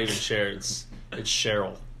is not even Cher. It's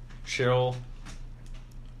Cheryl. Cheryl.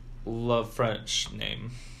 Love French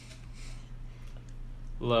name.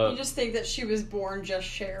 You just think that she was born just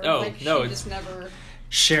Cher. Oh, like, no, she it's- just never...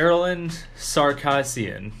 Sherilyn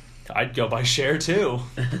Sarkassian. I'd go by Cher too.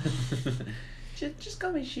 Just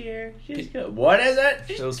call me Cher. Just go. What is it?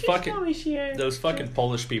 Those Just fucking- call me Cher. Those fucking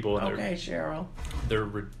Polish people and Okay, Cheryl. their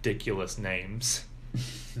ridiculous names.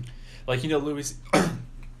 Like, you know, Louis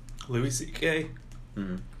C.K.?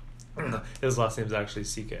 Mm-hmm. His last name's actually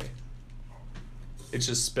C.K. It's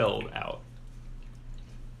just spelled out.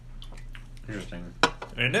 Interesting.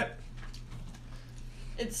 Isn't it?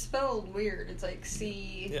 It's spelled weird. It's like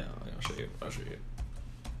C... Yeah, I'll show you.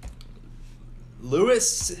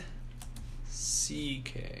 Louis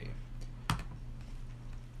C.K.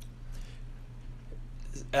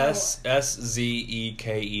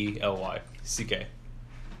 Szekely. C.K.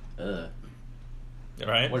 Ugh.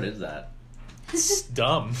 Right? What is that? It's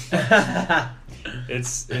dumb.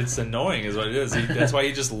 It's annoying is what it is. That's why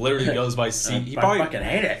he just literally goes by C. I fucking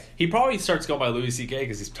hate it. He probably starts going by Louis C.K.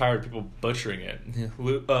 because he's tired of people butchering it.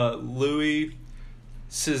 Louis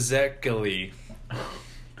Szekely.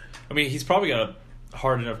 I mean, he's probably got a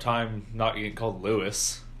hard enough time not getting called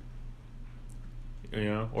Louis. You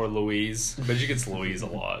know, or Louise. I bet you gets Louise a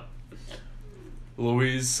lot.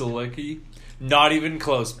 Louise Selecki. Not even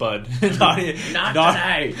close, bud. not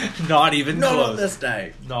today. Not even Not close. on this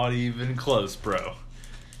day. Not even close, bro.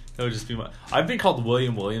 That would just be my... I've been called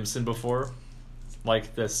William Williamson before.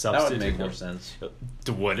 Like the That substitute. would make more sense.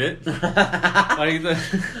 Would it?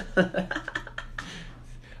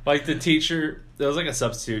 Like the teacher, there was like a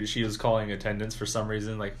substitute. She was calling attendance for some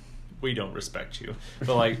reason. Like, we don't respect you.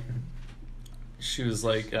 But like, she was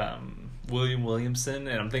like, William Williamson,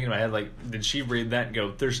 and I'm thinking in my head, like, did she read that and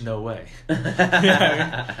go, there's no way? You know what I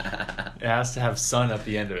mean? It has to have son at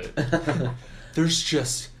the end of it. There's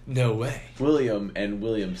just no way. William and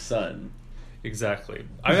William's son. Exactly.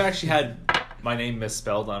 I've actually had my name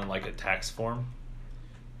misspelled on like a tax form.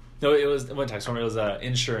 No, it wasn't tax form. It was an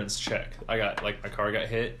insurance check. I got like my car got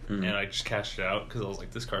hit, and I just cashed it out because I was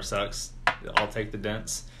like, this car sucks. I'll take the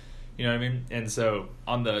dents. You know what I mean? And so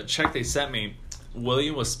on the check they sent me,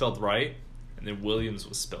 William was spelled right, and then Williams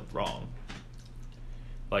was spelled wrong.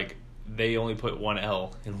 Like they only put one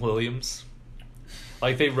L in Williams.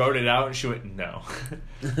 Like they wrote it out, and she went, no,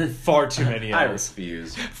 far too many L's. I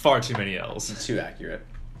refuse. Far too many L's. Too accurate.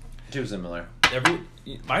 Too similar.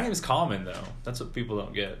 My name's common though. That's what people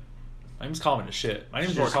don't get. My name's common as shit. My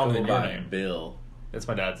name's more Just common go than your by name. Bill. That's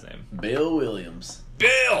my dad's name. Bill Williams.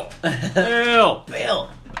 Bill. Bill. Bill.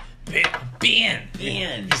 Ben.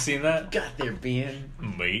 Ben. You seen that? Got there, Ben.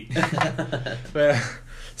 Mate. But,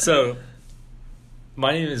 so,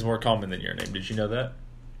 my name is more common than your name. Did you know that?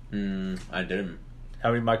 I didn't.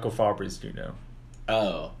 How many Michael Fabries do you know?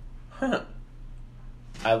 Oh. Huh.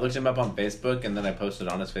 I looked him up on Facebook, and then I posted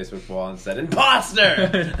on his Facebook wall and said,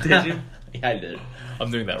 imposter! Did you? Yeah, I did. I'm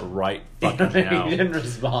doing that right fucking now. He didn't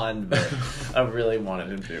respond, but I really wanted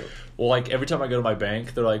him to. Well, like, every time I go to my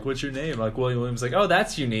bank, they're like, what's your name? I'm like, William Williams. Like, oh,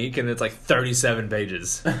 that's unique. And it's like 37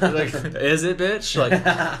 pages. Like, is it, bitch?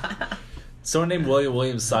 Like, someone named William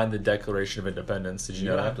Williams signed the Declaration of Independence. Did you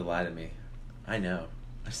know don't that? have to lie to me. I know.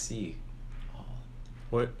 I see.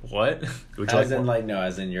 What? Would you As in, more? like, no,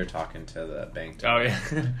 as in you're talking to the bank. Oh, yeah.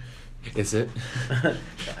 Is it?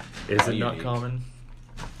 Is it not unique. common?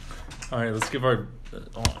 All right, let's give our...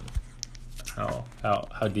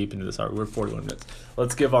 How deep into this are we? We're 41 minutes.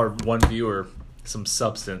 Let's give our one viewer some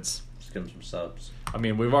substance. Just give him some subs. I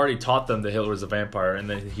mean, we've already taught them that Hitler was a vampire, and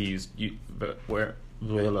then he used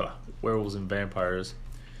werewolves and vampires.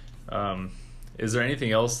 Is there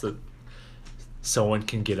anything else that someone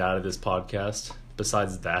can get out of this podcast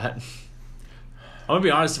besides that? I'm gonna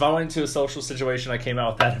be honest. If I went into a social situation, I came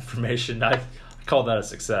out with that information, I call that a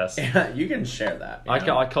success. Yeah, you can share that. you I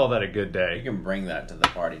know? call that a good You day. can bring that to the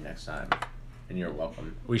party next time, and you're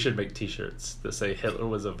welcome. We should make T-shirts that say Hitler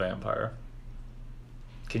was a vampire.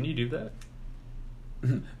 Can you do that?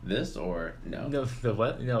 This or no? No, the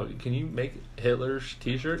what? No, can you make Hitler's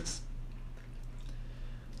T-shirts?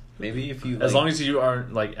 Maybe if you As long as you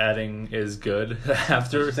aren't like adding is good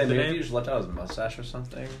after say the maybe name. you just left out his mustache or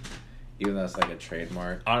something, even though it's like a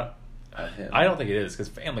trademark of him. I don't think it is because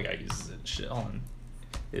Family Guy uses it. Shit on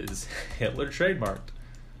is Hitler trademarked.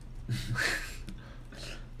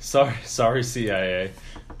 sorry CIA.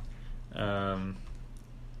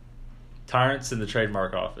 Tyrants in the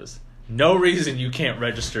trademark office. No reason you can't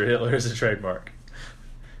register Hitler as a trademark.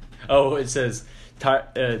 Oh, it says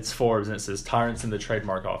it's Forbes and it says Tyrants in the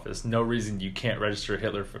trademark office. No reason you can't register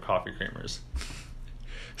Hitler for coffee creamers.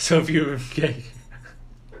 So if you Hey,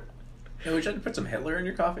 would you like to put some Hitler in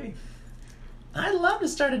your coffee? I'd love to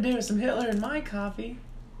start a day with some Hitler in my coffee.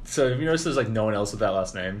 So have you noticed there's like no one else with that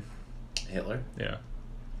last name? Hitler? Yeah.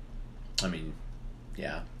 I mean,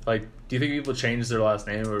 yeah, Like, do you think people changed their last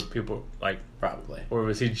name, or people like, probably. or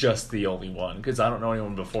was he just the only one? Because I don't know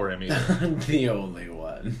anyone before him either. The only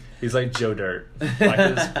one. He's like Joe Dirt. Like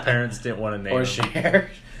his parents didn't want to name Or him.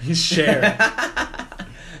 Cher. He's Cher.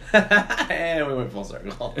 And we went full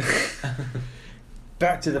circle.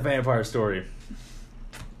 Back to the vampire story.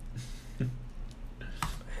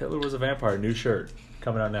 Hitler was a vampire. New shirt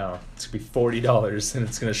coming out now. It's gonna be $40, and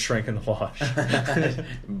it's gonna shrink in the wash.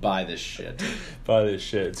 Buy this shit. Buy this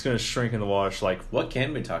shit. It's gonna shrink in the wash like What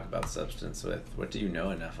can we talk about substance with? What do you know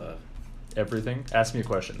enough of? everything. Ask me a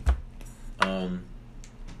question.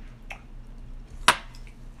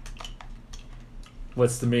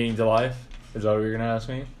 What's the meaning to life? Is that what you're gonna ask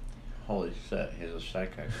me? Holy shit, he's a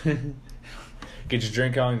psychic. Get your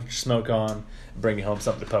drink on, your smoke on, bring you home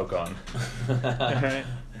something to poke on. Alright?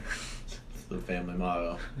 It's the family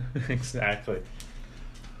motto. Exactly.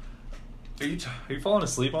 Are you falling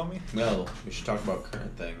asleep on me? No, we should talk about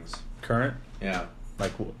current things. Current? Yeah.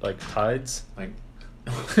 Like tides? Like,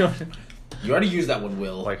 you already used that one,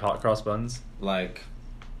 Will. Like hot cross buns? Like,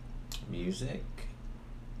 music?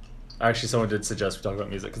 Actually, someone did suggest we talk about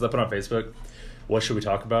music because I put on Facebook, what should we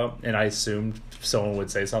talk about? And I assumed someone would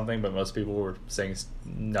say something, but most people were saying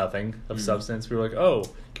nothing of substance. We were like, oh,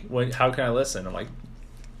 how can I listen? I'm like,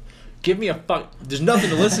 give me a fuck. There's nothing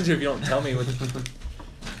to listen to if you don't tell me.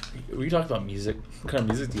 We talked about music. What kind of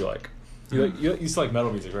music do you like? You used to like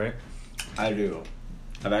metal music, right? I do.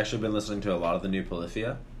 I've actually been listening to a lot of the new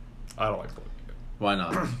Polyphia. I don't like Why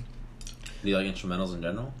not? Do you like instrumentals in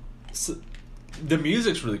general? the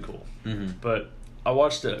music's really cool. Mm-hmm. But I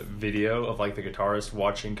watched a video of like the guitarist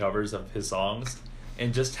watching covers of his songs,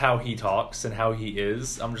 and just how he talks and how he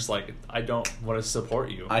is. I'm just like, I don't want to support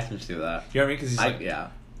you. I can see that. You know what I mean? Because he's like, yeah.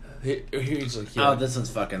 he's like, yeah. Oh, this one's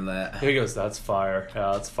fucking lit. He goes, that's fire.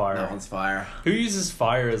 Yeah, that's fire. That one's fire. Who uses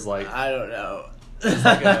fire as like I don't know.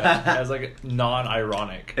 as like a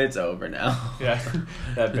non-ironic? It's over now. Yeah,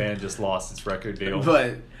 that band just lost its record deal.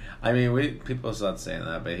 But I mean, people start saying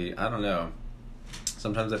that, but I don't know.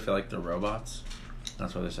 Sometimes I feel like they're robots.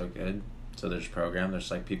 That's why they're so good. So they're just programmed.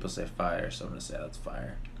 There's like people say fire, so I'm gonna say that's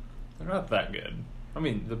fire. They're not that good. I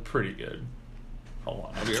mean, they're pretty good. Hold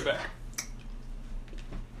on, I'll be right back.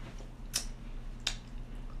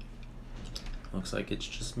 Looks like it's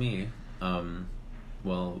just me.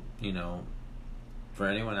 Well, you know, for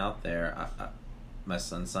anyone out there, my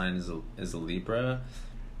sun sign is a Libra,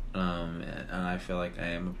 and I feel like I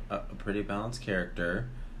am a pretty balanced character.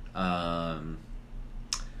 I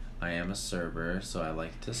am a server, so I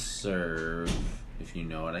like to serve, if you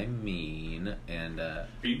know what I mean. And What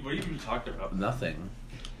are you even talking about? nothing.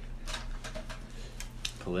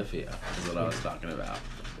 Polyphia is what I was talking about.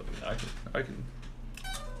 I can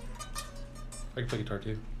play guitar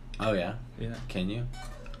too. Oh yeah, Yeah. can you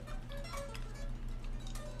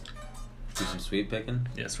do some sweet picking?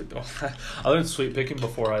 Yeah, sweet. I learned sweet picking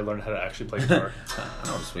before I learned how to actually play guitar.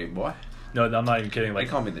 I'm a sweet boy. No, I'm not even kidding. They Like,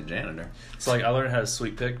 call me the janitor. so like I learned how to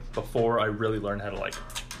sweet pick before I really learned how to like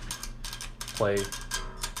play,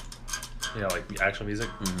 you know, like the actual music.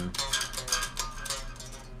 Mm-hmm.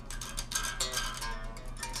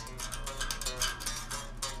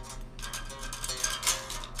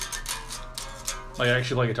 Like I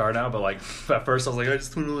actually play guitar now, but like at first I was like, I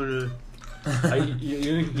just want to learn to.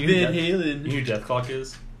 You Van Halen. know who Death Clock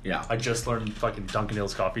is? Yeah. I just learned fucking Dunkin'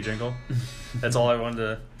 Hills coffee jingle. That's all I wanted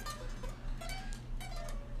to.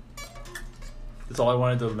 That's all I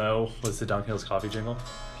wanted to know was the Dunkin' Hills coffee jingle.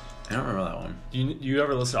 I don't remember that one. You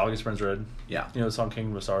ever listen to August Burns Red? Yeah. You know the song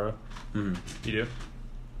Kingdom of Sorrow? Mm-hmm. You do?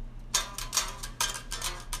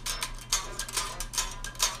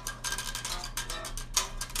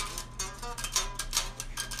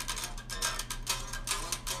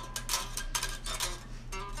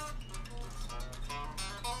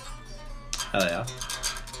 Hell yeah.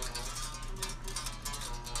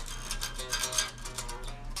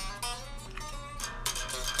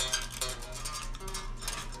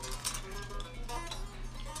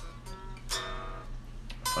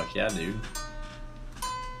 Fuck yeah, dude.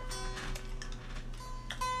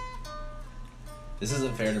 This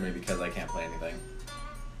isn't fair to me because I can't play anything.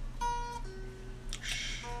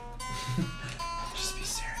 Just be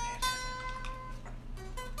serenaded.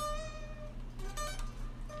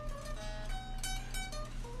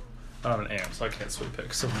 I don't have an amp, so I can't sweep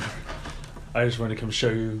pick, so whatever. I just wanted to come show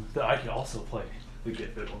you that I can also play the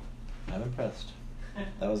git fiddle. I'm impressed.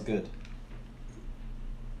 That was good.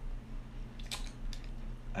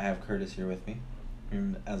 I have Curtis here with me.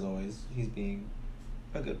 And as always, he's being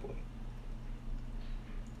a good boy.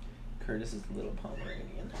 Curtis is the little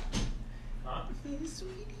Pomeranian. Huh? He's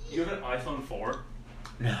sweetie. You have an iPhone 4?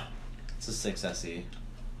 No. It's a 6 SE.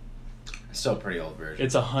 Still a pretty old version.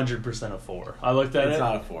 It's 100% a 4. I looked at it. It's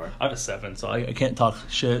not a 4. I have a 7, so I can't talk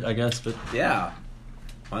shit, I guess, but Yeah.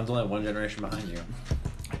 Mine's only one generation behind you.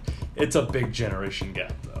 it's a big generation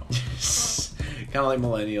gap, though. Kind of like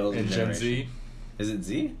millennials And Gen generation. Z? Is it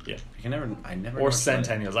Z? Yeah. I never know Or what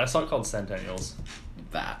Centennials. I saw it called Centennials.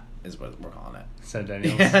 That is what we're calling it.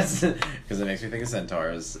 Centennials. Yes, because it makes me think of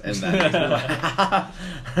centaurs, and that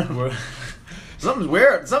makes me We're- something's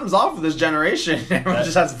weird. Something's off with this generation. Everyone That-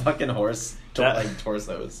 just has fucking horse that- like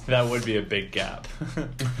torsos. That would be a big gap.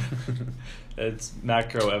 It's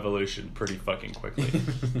macro evolution pretty fucking quickly.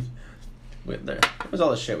 Wait, there was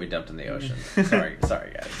all the shit we dumped in the ocean. Sorry,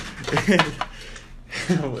 guys.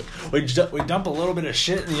 we dump a little bit of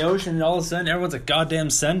shit in the ocean, and all of a sudden, everyone's a goddamn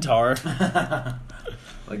centaur.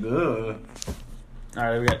 Like, ugh. All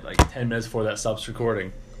right, we got like 10 minutes before that stops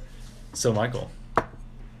recording. So, Michael,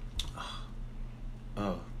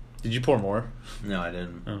 Oh did you pour more? no, I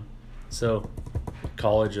didn't. Oh. So,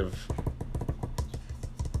 College of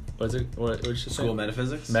what's it? What did you say? School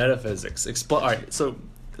metaphysics. Metaphysics. All right, so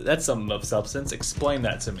that's something of substance. Explain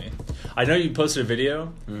that to me. I know you posted a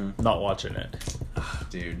video. Mhm. Not watching it.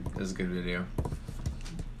 Dude, this is a good video.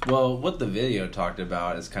 Well, what the video talked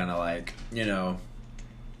about is kind of like, you know,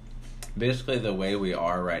 basically the way we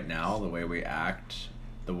are right now, the way we act,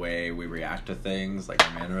 the way we react to things, like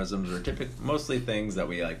our mannerisms are mostly things that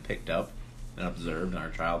we like picked up and observed in our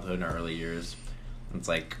childhood and our early years. It's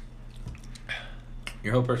like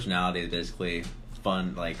your whole personality is basically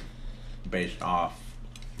fun, like based off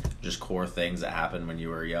just core things that happened when you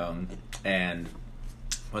were young. And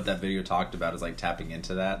what that video talked about is like tapping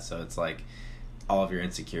into that. So it's like all of your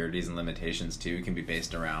insecurities and limitations too can be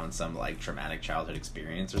based around some like traumatic childhood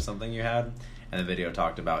experience or something you had. And the video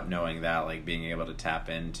talked about knowing that, like being able to tap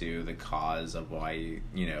into the cause of why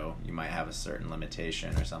you might have a certain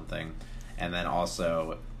limitation or something, and then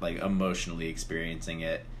also like emotionally experiencing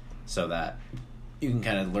it so that you can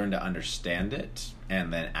kind of learn to understand it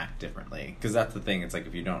and then act differently. Because that's the thing, it's like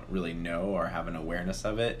if you don't really know or have an awareness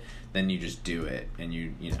of it, then you just do it, and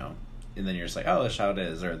you know, and then you're just like, oh, that's how it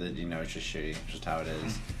is, or that it's just shitty, it's just how it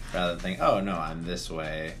is, rather than think, oh no, I'm this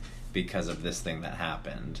way because of this thing that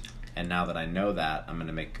happened, and now that I know that, I'm going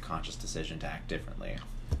to make a conscious decision to act differently.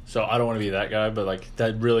 So I don't want to be that guy, but like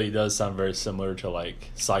that really does sound very similar to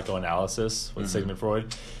like psychoanalysis with Sigmund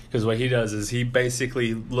Freud, because what he does is he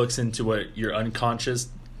basically looks into what your unconscious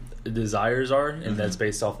desires are, and that's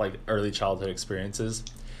based off like early childhood experiences.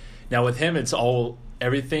 Now with him, it's all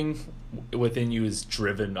everything within you is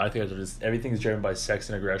driven. I think everything is driven by sex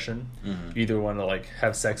and aggression. You either want to like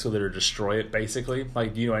have sex with it or destroy it. Basically,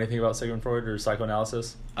 like, do you know anything about Sigmund Freud or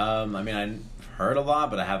psychoanalysis? I mean, I heard a lot,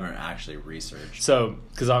 but I haven't actually researched. So,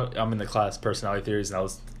 because I'm in the class personality theories, and that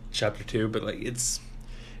was chapter 2, but like it's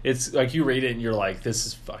like you read it and you're like, this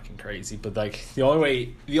is fucking crazy. But like the only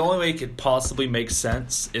way it could possibly make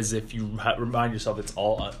sense is if you remind yourself it's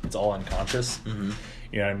all unconscious.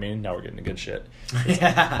 You know what I mean? Now we're getting to good shit.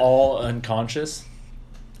 It's all unconscious.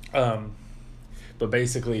 But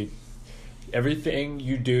basically, everything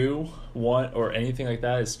you do, want, or anything like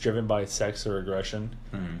that is driven by sex or aggression.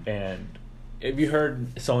 And have you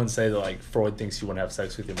heard someone say that like Freud thinks you want to have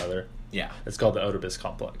sex with your mother? Yeah. It's called the Oedipus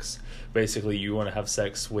complex. Basically, you want to have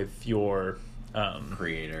sex with your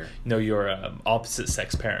creator. No, your opposite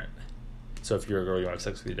sex parent. So if you're a girl, you want to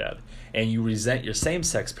have sex with your dad. And you resent your same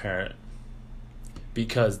sex parent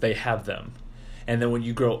because they have them. And then when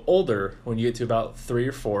you grow older, when you get to about 3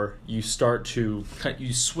 or 4, you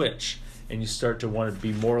switch and you start to want to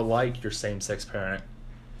be more like your same sex parent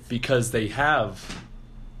because they have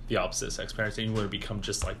the opposite sex parents, and you want to become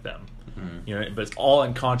just like them. But it's all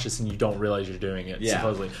unconscious and you don't realize you're doing it,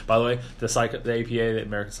 supposedly. By the way, the APA, the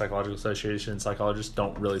American Psychological Association, and psychologists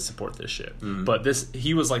don't really support this shit. But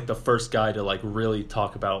he was like the first guy to like really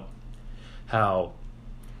talk about how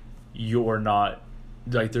you're not,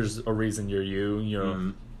 like, there's a reason you're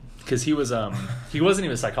you, because he wasn't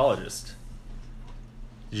even a psychologist.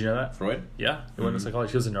 Did you know that? Freud? Yeah, he wasn't a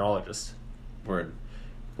psychologist. He was a neurologist. Word.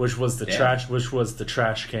 Which was the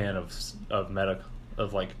trash can of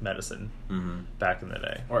medicine back in the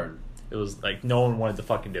day. Word. It was like no one wanted to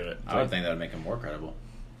fucking do it. I would think that would make him more credible.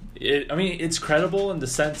 I mean, it's credible in the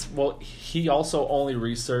sense. Well, he also only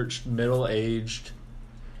researched middle-aged,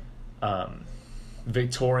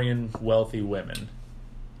 Victorian wealthy women.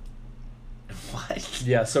 What?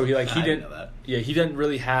 Yeah, so he didn't know that. Yeah, he didn't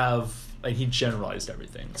really have, like, he generalized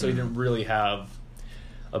everything. So he didn't really have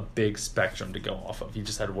a big spectrum to go off of. He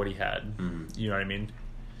just had what he had. You know what I mean?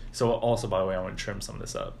 So also, by the way, I want to trim some of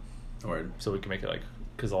this up. Word. So we can make it like,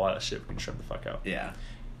 because a lot of shit we can trim the fuck out. Yeah.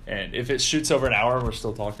 And if it shoots over an hour and we're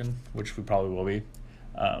still talking, which we probably will be,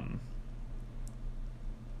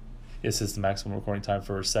 this is the maximum recording time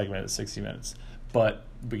for a segment at 60 minutes. But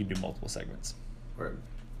we can do multiple segments. Word.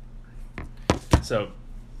 So,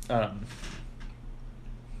 what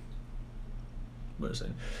was I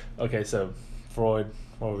saying? Okay, so Freud,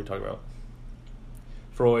 what were we talking about?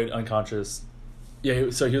 Freud, unconscious. Yeah,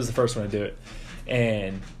 so he was the first one to do it.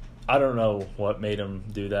 And I don't know what made him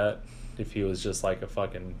do that. If he was just like a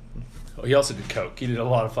fucking... He also did coke. He did a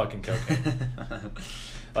lot of fucking cocaine.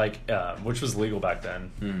 Which was legal back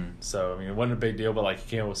then. So, I mean, it wasn't a big deal, but like he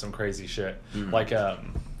came up with some crazy shit. Like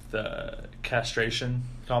the castration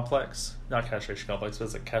complex. Not castration complex, but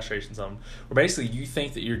it's like castration something. Where basically you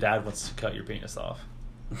think that your dad wants to cut your penis off.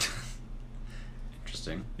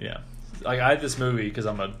 Interesting. Yeah. Like, I had this movie, because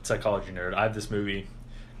I'm a psychology nerd, I have this movie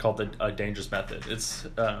called A Dangerous Method. It's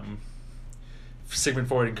Sigmund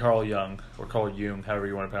Freud and Carl Jung, or Carl Jung, however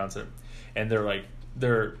you want to pronounce it. And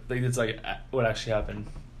it's like what actually happened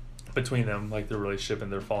between them, like their relationship,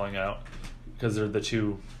 and they're falling out because they're the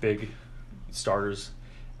two big starters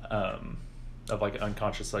of like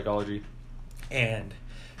unconscious psychology. And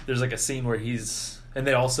there's like a scene where and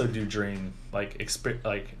they also do dream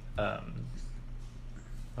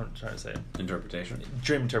I'm trying to say interpretation.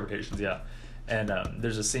 Dream interpretations, yeah. And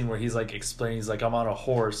there's a scene where he's like explaining, he's like, I'm on a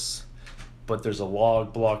horse, but there's a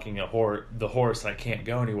log blocking the horse, and I can't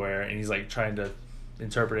go anywhere. And he's like trying to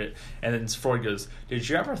interpret it. And then Freud goes, did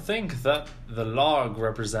you ever think that the log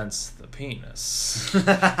represents the penis?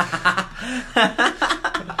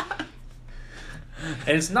 And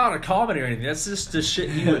And it's not a comedy or anything. That's just the shit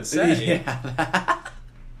he would say. Yeah.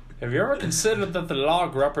 Have you ever considered that the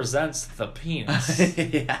log represents the penis?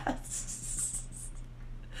 Yes.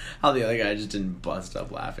 How the other guy just didn't bust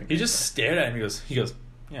up laughing. He just stared at him. He goes,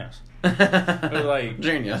 yes. was like-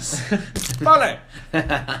 Genius. Funny.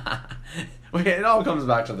 Wait, it all comes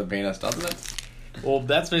back to the penis, doesn't it? Well,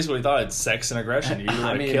 that's basically what he thought. It's sex and aggression. You either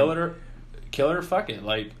I mean- kill it or fuck it.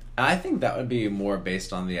 Like, I think that would be more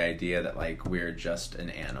based on the idea that, like, we're just an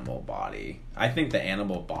animal body. I think the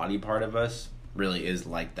animal body part of us really is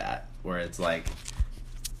like that, where it's like,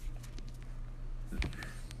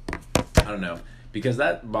 I don't know, because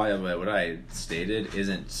that, by the way, what I stated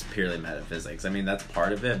isn't purely metaphysics. I mean, that's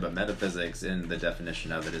part of it, but metaphysics in the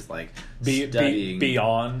definition of it is like studying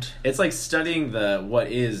beyond. It's like studying the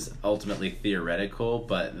what is ultimately theoretical,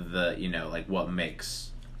 but the, you know, like what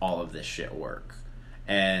makes all of this shit work.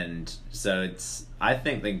 And so it's, I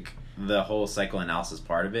think like the whole psychoanalysis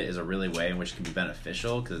part of it is a really way in which it can be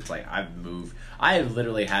beneficial, because it's like I have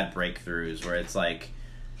literally had breakthroughs where it's like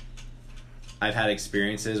I've had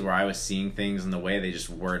experiences where I was seeing things in the way they just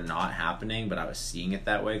were not happening, but I was seeing it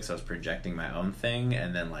that way because I was projecting my own thing,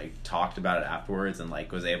 and then like talked about it afterwards and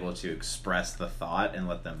like was able to express the thought and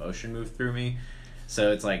let the emotion move through me.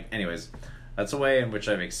 So it's like, anyways, that's a way in which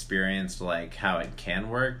I've experienced like how it can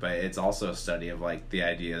work, but it's also a study of like the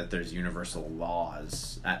idea that there's universal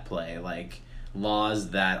laws at play, like laws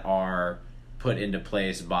that are put into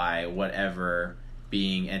place by whatever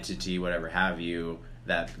being, entity, whatever have you,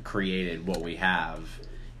 that created what we have.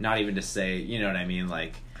 Not even to say, you know what I mean,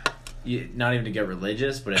 like, not even to get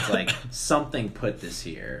religious, but it's like something put this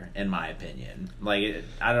here, in my opinion. Like,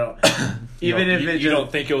 I don't, even if it, you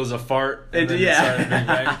don't think it was a fart. And then yeah. it started Big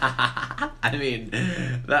Bang? I mean,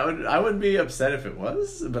 I wouldn't be upset if it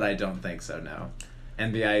was, but I don't think so. No.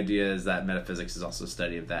 And the idea is that metaphysics is also a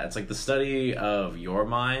study of that. It's like the study of your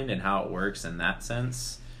mind and how it works in that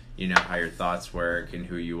sense. You know, how your thoughts work and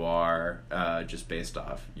who you are, just based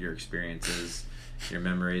off your experiences, your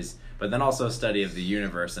memories. But then also a study of the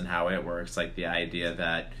universe and how it works, like the idea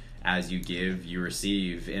that as you give, you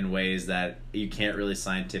receive in ways that you can't really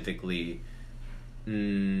scientifically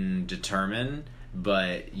determine,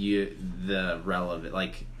 but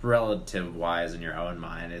relative wise in your own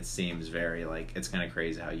mind, it seems very like, it's kind of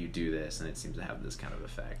crazy how you do this, and it seems to have this kind of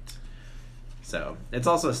effect. So it's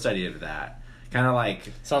also a study of that. Kind of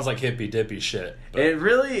like, sounds like hippy dippy shit. But it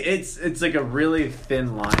really, it's like a really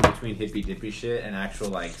thin line between hippy dippy shit and actual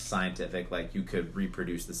like scientific, like you could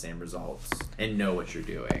reproduce the same results and know what you're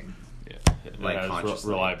doing. Yeah, it like has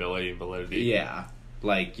consciously. reliability and validity. Yeah,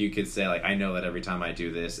 like you could say like, I know that every time I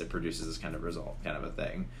do this, it produces this kind of result, kind of a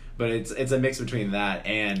thing. But it's a mix between that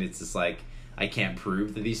and it's just like, I can't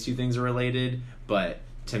prove that these two things are related, but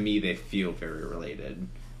to me they feel very related.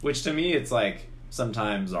 Which to me it's like,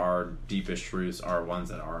 sometimes our deepest truths are ones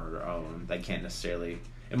that are our own. That can't necessarily,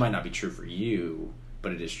 it might not be true for you,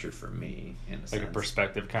 but it is true for me in a sense. Like a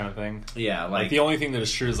perspective kind of thing. Yeah, like the only thing that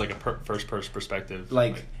is true is like a first person perspective.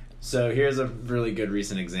 Like, so here's a really good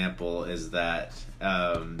recent example is that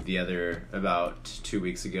about 2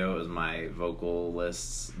 weeks ago, it was my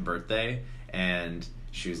vocalist's birthday, and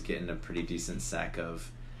she was getting a pretty decent sack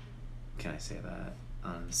of, can I say that?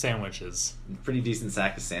 Sandwiches. Pretty decent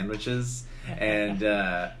sack of sandwiches.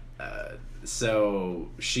 And so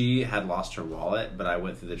she had lost her wallet, but I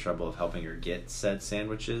went through the trouble of helping her get said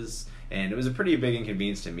sandwiches. And it was a pretty big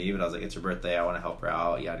inconvenience to me, but I was like, it's her birthday, I want to help her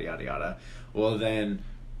out, yada, yada, yada. Well, then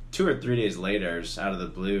 2 or 3 days later, just out of the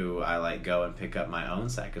blue, I like go and pick up my own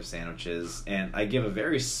sack of sandwiches, and I give a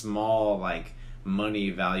very small like money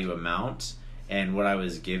value amount. And what I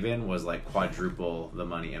was given was like quadruple the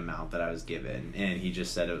money amount that I was given. And he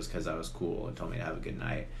just said it was because I was cool and told me to have a good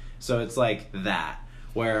night. So it's like that,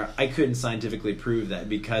 where I couldn't scientifically prove that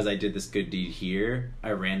because I did this good deed here,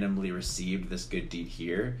 I randomly received this good deed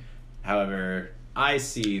here. However, I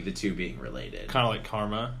see the two being related. Kind of like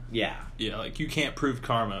karma. Yeah. Yeah, like you can't prove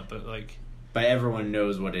karma, but like... But everyone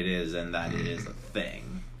knows what it is and that it is a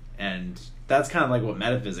thing. And that's kind of like what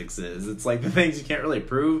metaphysics is. It's like the things you can't really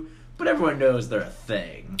prove, but everyone knows they're a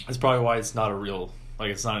thing. That's probably why it's not a real, like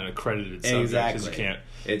it's not an accredited subject. Exactly. You can't.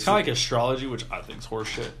 It's kind of like astrology, which I think is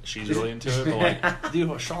horseshit. She's really into it, but like, dude,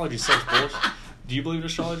 astrology is such bullshit. Do you believe in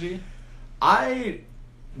astrology?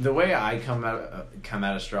 The way I come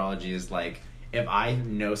at astrology is like, if I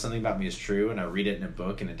know something about me is true and I read it in a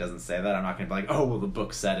book and it doesn't say that, I'm not going to be like, oh, well, the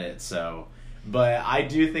book said it, so... But I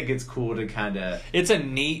do think it's cool to kind of... It's a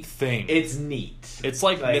neat thing. It's neat. It's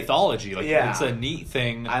like mythology. Like, yeah. It's a neat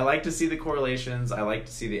thing. I like to see the correlations. I like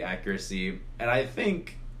to see the accuracy. And I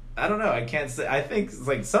think... I think it's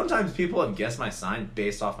like sometimes people have guessed my sign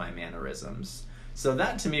based off my mannerisms. So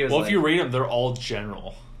that to me was Well, like, if you read them, they're all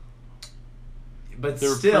general. but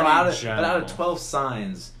they're still, pretty out of general. 12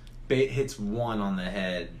 signs, Bait hits one on the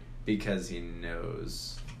head because he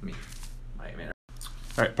knows me. Wait a minute.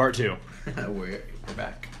 All right, part 2. We're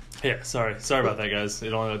back. Yeah, sorry about that, guys.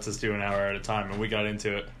 It only lets us do an hour at a time, and we got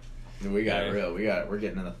into it. We got Yeah. real. We're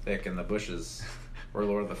getting in the thick in the bushes. We're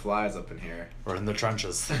Lord of the Flies up in here. We're in the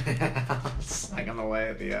trenches. Smacking away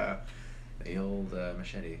at the old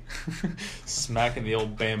machete. Smacking the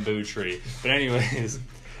old bamboo tree. But anyways,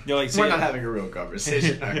 like We're not having a real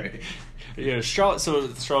conversation, are we? Yeah,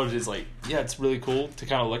 astrology is like, yeah, it's really cool to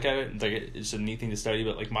kind of look at it. It's like it's a neat thing to study,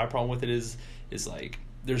 but like my problem with it is like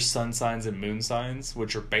there's sun signs and moon signs,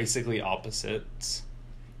 which are basically opposites.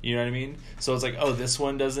 You know what I mean? So it's like, oh, this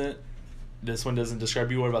one doesn't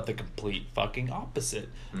describe you. What about the complete fucking opposite?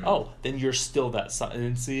 Mm. Oh, then you're still that sign.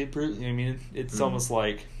 And see, you know what I mean? It's almost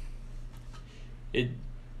like it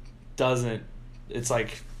doesn't. It's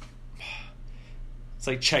like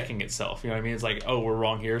checking itself. You know what I mean? It's like, oh, we're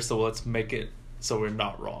wrong here, so let's make it so we're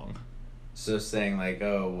not wrong. So saying like,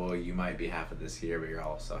 oh, well, you might be half of this here, but you're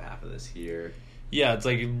also half of this here. Yeah, it's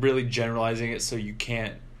like really generalizing it so you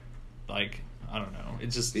can't, like, I don't know. It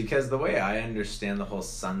just... Because the way I understand the whole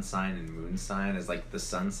sun sign and moon sign is like the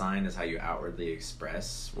sun sign is how you outwardly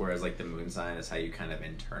express, whereas like the moon sign is how you kind of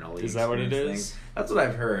internally Is that what it experience is? things. That's what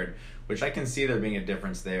I've heard, which I can see there being a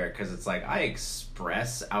difference there because it's like I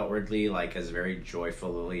express outwardly like as very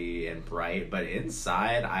joyfully and bright, but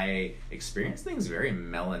inside I experience things very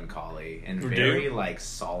melancholy and You do? very like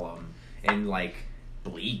solemn and like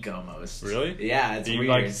bleak almost. Really? Yeah, it's Do you weird.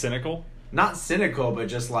 like cynical? Not cynical, but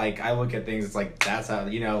just like I look at things, it's like that's how,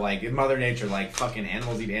 you know, like in Mother Nature, like fucking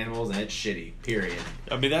animals eat animals and it's shitty, period.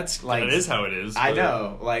 I mean, that's Like, that is how it is. I but-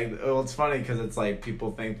 know, like, well, it's funny because it's like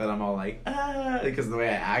people think that I'm all like, because of the way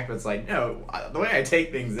I act, but it's like, no, the way I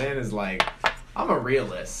take things in is like, I'm a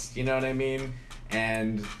realist, you know what I mean?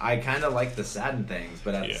 And I kind of like the sad things,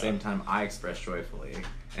 but at the Yeah. same time, I express joyfully.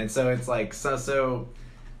 And so it's like, so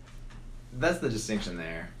that's the distinction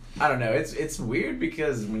there. I don't know. It's weird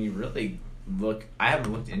because when you really look, I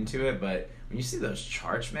haven't looked into it, but when you see those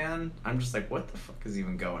charts, man, I'm just like, what the fuck is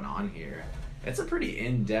even going on here? It's a pretty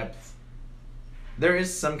in-depth. There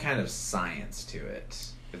is some kind of science to it,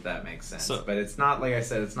 if that makes sense. So- but it's not, like I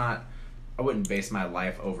said, it's not. I wouldn't base my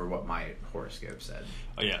life over what my horoscope said.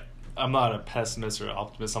 Oh yeah, I'm not a pessimist or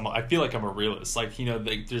optimist. I feel like I'm a realist. Like, you know,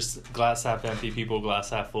 there's glass half empty people, glass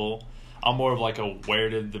half full. I'm more of like a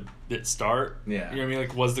where did it start? Yeah. You know what I mean?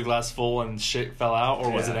 Like, was the glass full and shit fell out,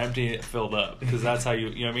 or was it Yeah. empty and it filled up? Because that's how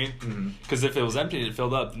you know what I mean? Mm-hmm. Because if it was empty and it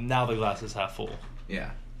filled up, now the glass is half full.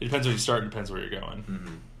 Yeah. It depends where you start. It depends where you're going.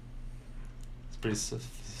 Mm-hmm. It's pretty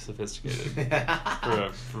sophisticated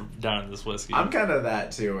for down in this whiskey. I'm kind of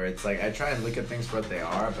that too, where it's like I try and look at things for what they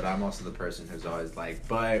are, but I'm also the person who's always like,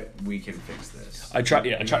 "But we can fix this." I try to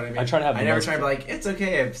have. I never try to be like, "It's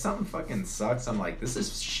okay if something fucking sucks." I'm like, "This is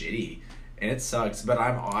shitty," and it sucks. But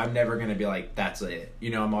I'm never gonna be like, "That's it." You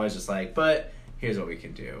know, I'm always just like, "But here's what we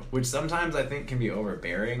can do," which sometimes I think can be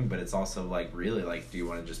overbearing, but it's also like, really, like, do you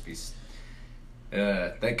want to just be?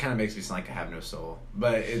 That kind of makes me sound like I have no soul.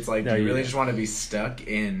 But it's like, No, do you really you- just want to be stuck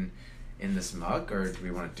in this muck, or do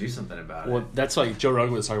we want to do something about Well, it? that's like Joe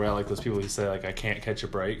Rogan was talking about, like those people who say like I can't catch a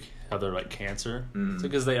break, how they're like cancer. Mhm. It's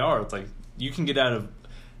because they are. It's like you can get out of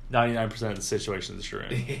 99% of the situations that you're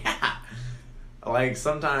in, Yeah. Like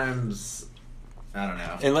sometimes, I don't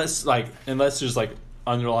know. unless there's like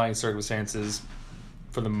underlying circumstances.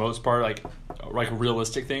 For the most part, like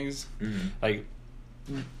realistic things, Mhm. like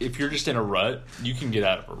if you're just in a rut, you can get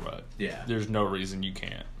out of a rut. Yeah. There's no reason you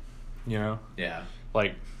can't. You know, Yeah.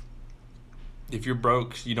 like if you're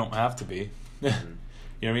broke, you don't have to be. You know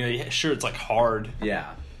what I mean? Sure, it's like hard.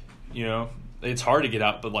 Yeah. You know, it's hard to get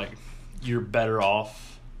out, but like you're better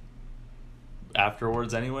off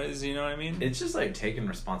afterwards anyways, you know what I mean? It's just like taking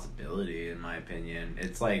responsibility, in my opinion.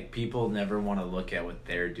 It's like people never want to look at what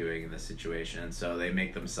they're doing in the situation, so they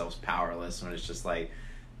make themselves powerless when it's just like,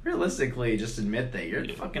 realistically, just admit that you're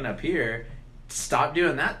Yeah. fucking up here. Stop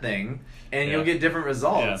doing that thing, and Yeah. you'll get different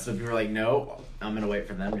results. Yeah. So people are like, no, I'm going to wait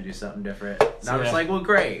for them to do something different. And So, I'm just yeah. like, well,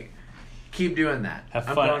 great. Keep doing that. Have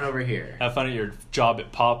I'm fun. going over here. Have fun at your job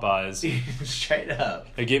at Popeyes. Straight up.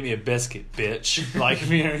 Hey, give me a biscuit, bitch. Like,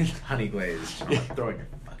 you know what I mean? Honey glazed. I'm like, throwing your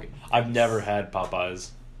fucking... I've never had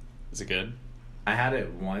Popeyes. Is it good? I had it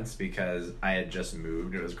once because I had just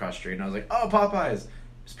moved. It was across the street, and I was like, "Oh, Popeyes!"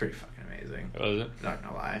 It's pretty fucking amazing. Was it? Not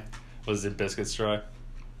gonna lie. Was it biscuits dry?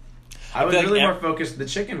 I was feel like really more ev- focused. The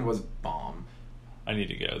chicken was bomb. I need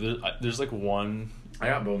to go. There's like one. I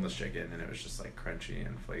got boneless chicken, and it was just like crunchy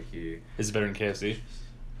and flaky. Is it better than KFC?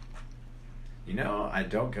 You know, I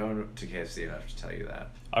don't go to KFC enough to tell you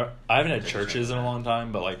that. I haven't had churches in a long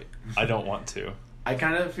time, but like I don't want to. I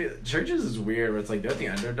kind of feel Churches is weird, but it's like they're the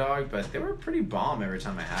underdog, but they were pretty bomb every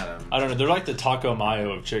time I had them. I don't know. They're like the Taco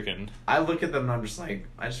Mayo of chicken. I look at them and I'm just like,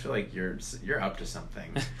 I just feel like you're up to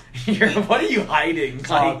something. What are you hiding?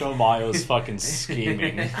 Taco Mayo's fucking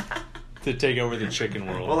scheming to take over the chicken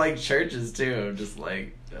world. Well, like Churches too. I'm just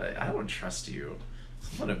like, I don't trust you.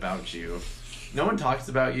 Something about you. No one talks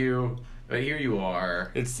about you, but here you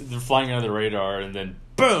are. They're flying under the radar, and then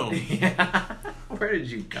boom. Yeah. Where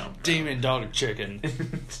did you come from? Demon dog chicken. Have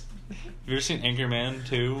you ever seen Anchorman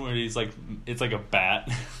 2, where he's like, it's like a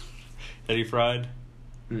bat that he fried?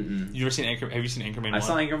 Mm-mm. You ever seen Have you seen Anchorman 1? I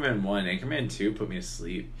saw Anchorman 1. Anchorman 2 put me to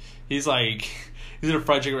sleep. He's like, he's in a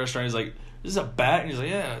fried chicken restaurant. He's like, this is a bat? And he's like,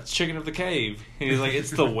 yeah, it's chicken of the cave. And he's like,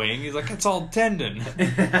 it's the wing. He's like, it's all tendon.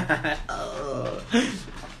 Oh.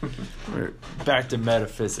 We're back to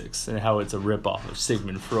metaphysics and how it's a ripoff of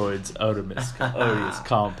Sigmund Freud's Oedipus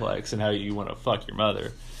complex and how you want to fuck your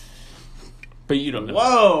mother. But you don't know.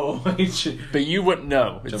 Whoa! But you wouldn't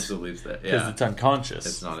know. Jumps believes that. Because Yeah. it's unconscious.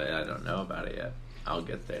 It's not. I don't know about it yet. I'll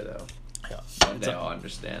get there though. Yeah. One day I'll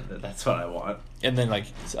understand that. That's what I want. And then like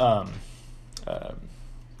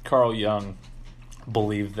Carl Jung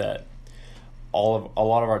believed that a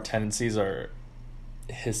lot of our tendencies are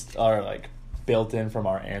like built in from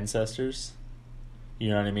our ancestors. You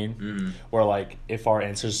know what I mean? Mm-hmm. Or like if our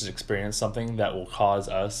ancestors experience something that will cause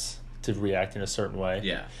us to react in a certain way.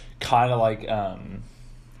 Yeah. Kind of like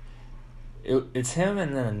it's him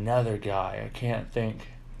and then another guy. I can't think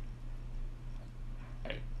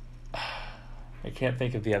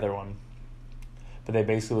of the other one. But they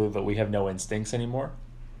basically believe that we have no instincts anymore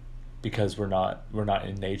because we're not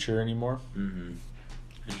in nature anymore. Mm-hmm.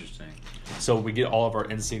 Interesting. So we get all of our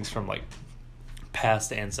instincts from like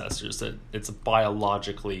past ancestors, that it's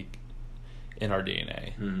biologically in our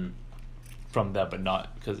DNA from them, but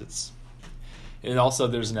not because it's. And also,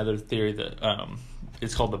 there's another theory that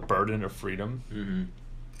it's called the burden of freedom. Mm-hmm.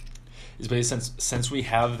 It's basically since we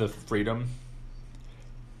have the freedom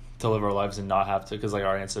to live our lives and not have to, because like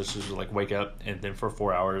our ancestors would like wake up and then for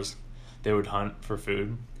 4 hours they would hunt for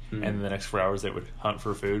food. And then the next 4 hours they would hunt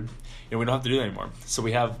for food. And we don't have to do that anymore. So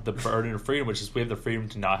we have the burden of freedom, which is we have the freedom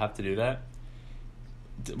to not have to do that.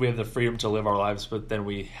 We have the freedom to live our lives, but then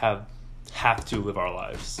we have to live our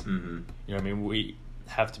lives. Mm-hmm. You know what I mean? We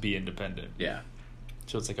have to be independent. Yeah.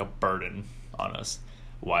 So it's like a burden on us.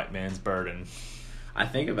 White man's burden. I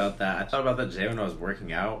think about that. I thought about that today when I was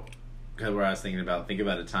working out. Because where I was think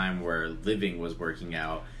about a time where living was working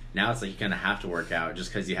out. Now it's like you kind of have to work out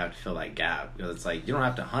just because you have to fill that gap. Because it's like you don't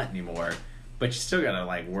have to hunt anymore, but you still gotta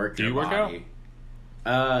like work your body.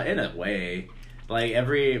 In a way, like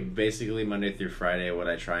basically Monday through Friday, what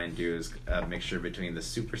I try and do is a mixture between the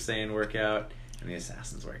Super Saiyan workout and the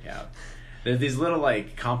Assassin's workout. There's these little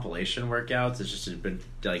like compilation workouts. It's just been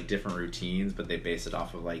like different routines, but they base it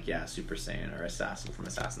off of like Super Saiyan or Assassin from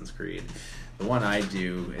Assassin's Creed. The one I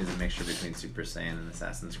do is a mixture between Super Saiyan and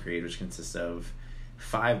Assassin's Creed, which consists of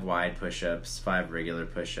 5 wide push-ups, 5 regular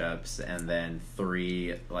push-ups, and then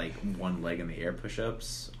 3 like one leg in the air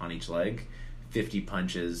push-ups on each leg, 50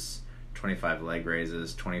 punches, 25 leg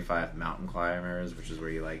raises, 25 mountain climbers, which is where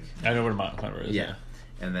you like. I know what a mountain climber is. Yeah,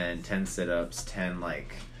 and then 10 sit-ups, 10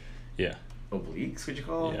 like. Yeah. Obliques, would you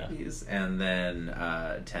call Yeah. these? And then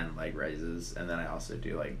 10 leg raises, and then I also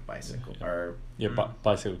do like bicycle or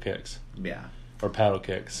bicycle kicks yeah, or paddle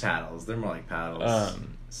kicks. paddles. They're more like paddles.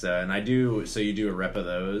 So you do a rep of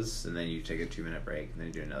those, and then you take a 2-minute break, and then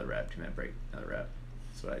you do another rep, 2-minute break, another rep.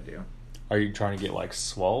 That's what I do. Are you trying to get like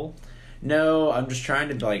swole? No, I'm just trying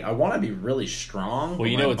to like. I want to be really strong. Well,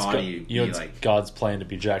 it's it's God's plan to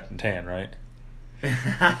be jacked and tan, right?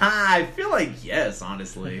 I feel like yes,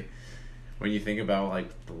 honestly. When you think about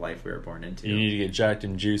like the life we were born into, You need to get jacked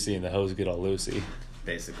and juicy, and the hose get all loosey.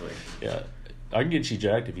 basically. Yeah, I can get you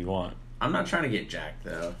jacked if you want. I'm not trying to get jacked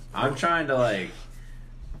though. I'm trying to like.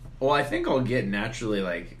 Well, I think I'll get naturally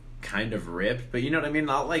like kind of ripped, but you know what I mean.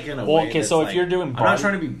 Not like in a way. Okay, so if like, you're doing, I'm not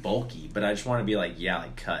trying to be bulky, but I just want to be like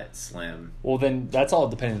cut, slim. Well, then that's all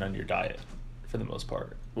dependent on your diet, for the most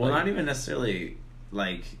part. Well, Like, not even necessarily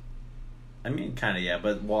like. I mean, kind of, yeah,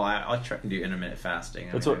 but I'll try and do intermittent fasting.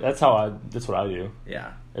 That's what I do.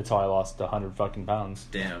 Yeah. That's how I lost 100 fucking pounds.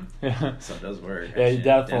 Damn. Yeah. So it does work. It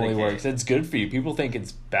definitely Dedicate. works. It's good for you. people think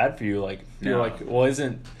it's bad for you. Like, you're No. like, well,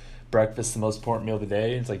 isn't breakfast the most important meal of the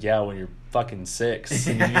day? It's like, yeah, when you're fucking 6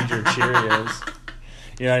 and you need your Cheerios.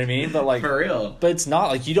 You know what I mean? But like, For real. but it's not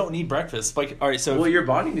like you don't need breakfast. Like, all right, so Well, your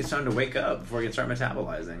body needs time to wake up before you can start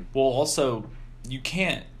metabolizing. well, also you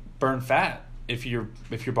can't burn fat if your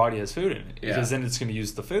body has food in it, Yeah. because then it's going to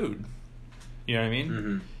use the food. You know what I mean?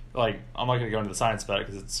 Mm-hmm. Like, I'm not gonna go into the science about it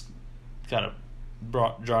because it's kind of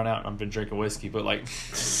drawn out, and I've been drinking whiskey. But like,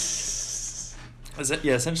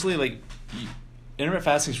 essentially, like, intermittent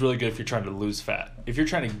fasting is really good if you're trying to lose fat. If you're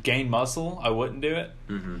trying to gain muscle, I wouldn't do it.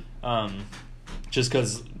 Mm-hmm. Just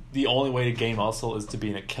because the only way to gain muscle is to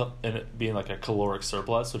be in like a caloric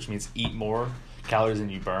surplus, which means eat more calories than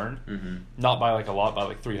you burn. Mm-hmm. Not by like a lot, by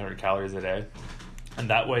like 300 calories a day. And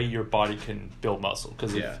that way your body can build muscle.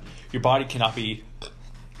 Because your body cannot be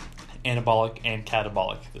anabolic and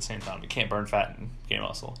catabolic at the same time. It can't burn fat and gain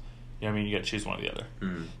muscle. You know what I mean? You got to choose one or the other.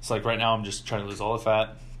 Mm-hmm. So like right now I'm just trying to lose all the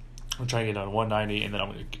fat. I'm trying to get down to 190, and then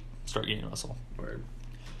I'm going to start gaining muscle. Word.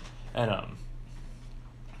 And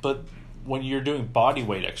but when you're doing body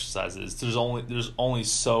weight exercises, there's only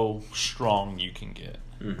so strong you can get.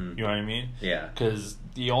 Mm-hmm. You know what I mean? Yeah. Because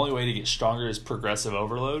the only way to get stronger is progressive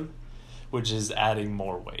overload, which is adding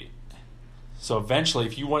more weight. So eventually,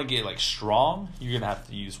 if you want to get like strong, you're gonna have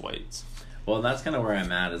to use weights. Well, that's kind of where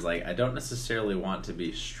I'm at. Is like I don't necessarily want to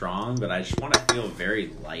be strong, but I just want to feel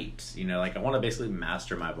very light. You know, like I want to basically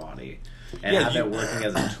master my body and have it working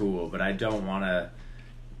as a tool. But I don't want to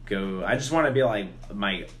go. I just want to be like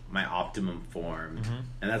my optimum form,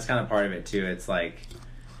 and that's kind of part of it too. It's like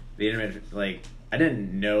the intermittent, like I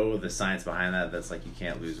didn't know the science behind that. That's like you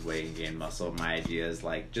can't lose weight and gain muscle. My idea is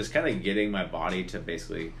like just kind of getting my body to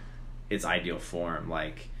basically its ideal form,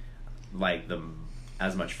 like the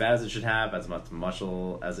as much fat as it should have, as much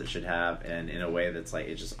muscle as it should have, and in a way that's like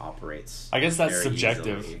it just operates. I guess that's very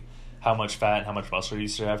subjective. easily. How much fat and how much muscle you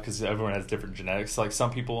should have, because everyone has different genetics. Like some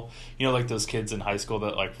people, you know, like those kids in high school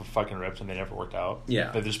that like were fucking ripped and they never worked out. Yeah.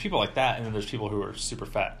 But there's people like that, and then there's people who are super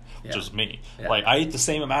fat, which is me. Yeah. Like I eat the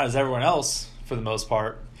same amount as everyone else for the most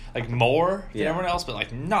part, like more than everyone else, but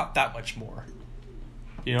like not that much more.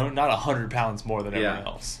 You know, not 100 pounds more than everyone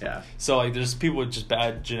else. Yeah. So like, there's people with just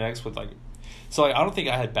bad genetics with like. So like, I don't think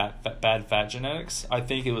I had bad fat genetics. I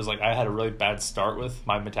think it was like I had a really bad start with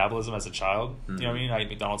my metabolism as a child. Mm-hmm. You know what I mean? I eat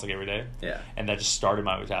McDonald's like every day. Yeah. And that just started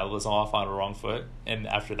my metabolism off on a wrong foot. And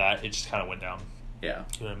after that, it just kind of went down. Yeah.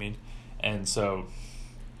 You know what I mean? And so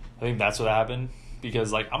I think that's what happened,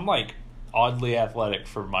 because like I'm like oddly athletic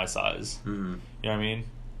for my size. Mm-hmm. You know what I mean?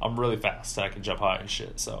 I'm really fast. I can jump high and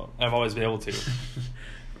shit. So I've always been able to.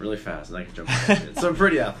 Really fast, and I can jump on shit. So I'm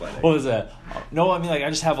pretty athletic. What is that? No, I mean like I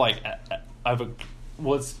just have like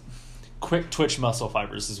quick twitch muscle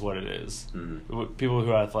fibers is what it is. Mm-hmm. People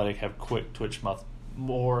who are athletic have quick twitch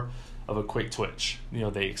more of a quick twitch. You know,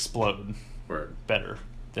 they explode better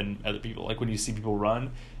than other people. Like when you see people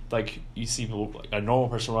run, like you see people like a normal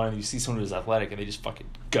person run, you see someone who's athletic and they just fucking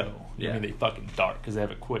go. You know what I mean? They fucking dart because they have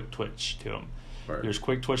a quick twitch to them. There's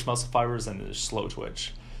quick twitch muscle fibers and there's slow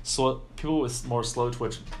twitch. So people with more slow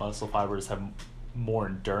twitch muscle fibers have more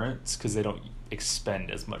endurance because they don't expend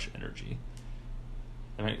as much energy.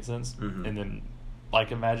 That makes sense? Mm-hmm. And then,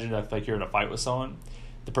 like, imagine if like you're in a fight with someone,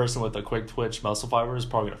 the person with the quick twitch muscle fiber is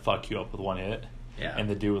probably gonna fuck you up with one hit. Yeah. And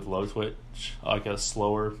the dude with low twitch, like a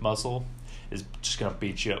slower muscle, is just gonna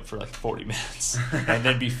beat you up for like 40 minutes and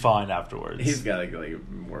then be fine afterwards. He's got to like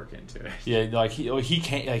work into it. Yeah, like he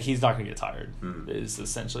can't, like he's not gonna get tired. Mm-hmm. Is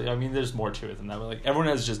essentially, I mean, there's more to it than that. But like everyone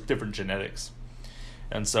has just different genetics,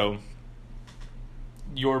 and so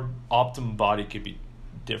your optimum body could be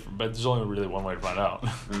different. But there's only really one way to find out.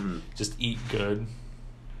 Mm-hmm. Just eat good.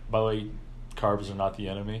 By the way, carbs are not the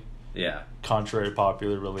enemy. Yeah. Contrary to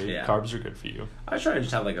popular belief, Yeah. carbs are good for you. I try to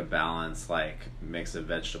just have like a balanced like mix of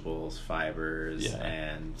vegetables, fibers, Yeah.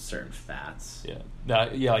 and certain fats. Yeah,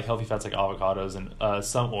 like healthy fats like avocados and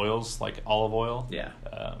some oils like olive oil. Yeah.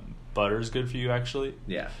 Butter is good for you actually.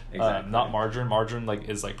 Yeah. Exactly. Not margarine. Margarine like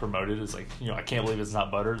is like promoted. It's like, you know, I can't believe it's not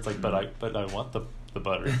butter. It's like, but I want the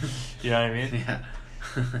butter. You know what I mean? Yeah.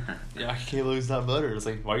 Yeah, I can't believe it's not butter. It's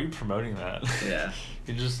like, why are you promoting that? Yeah.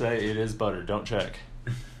 You just say it is butter. Don't check.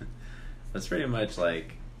 That's pretty much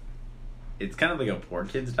like, it's kind of like a poor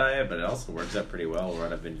kid's diet, but it also works out pretty well.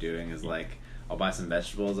 What I've been doing is like, I'll buy some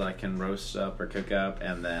vegetables that I can roast up or cook up,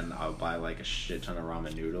 and then I'll buy like a shit ton of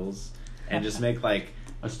ramen noodles, and just make like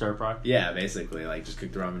a stir fry. Yeah, basically like just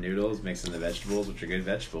cook the ramen noodles, mix in the vegetables, which are good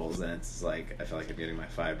vegetables, and it's like I feel like I'm getting my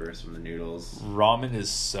fibers from the noodles. Ramen is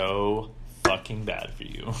so fucking bad for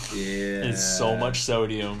you. Yeah, It's so much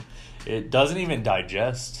sodium. It doesn't even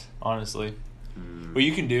digest, honestly. What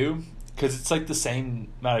you can do, because it's like the same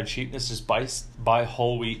amount of cheapness, just buy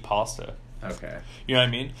whole wheat pasta. Okay. You know what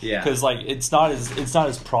I mean? Yeah. Because like it's not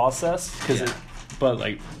as processed. But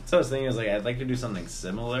like, so I was thinking, like I'd like to do something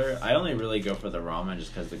similar. I only really go for the ramen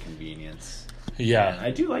just because of the convenience. yeah, And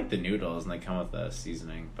I do like the noodles, and they come with the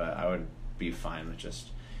seasoning, but I would be fine with just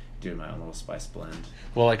doing my own little spice blend.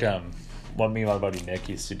 Well, like what me and my buddy Nick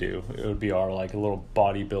used to do, it would be our like a little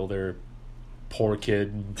bodybuilder, poor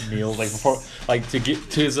kid meal, like before, like to get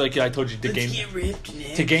to like I told you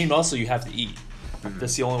to gain muscle, you have to eat. Mm-hmm.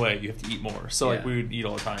 That's the only way. You have to eat more. So like Yeah. we would eat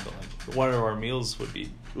all the time, but like one of our meals would be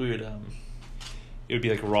it would be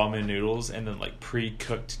like ramen noodles and then like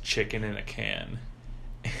pre-cooked chicken in a can.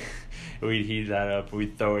 We'd heat that up.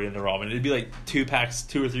 We'd throw it in the ramen. It'd be like 2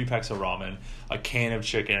 or 3 packs of ramen, a can of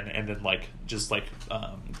chicken, and then like just like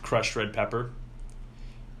crushed red pepper,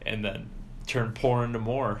 and then pour into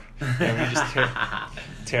more, and we just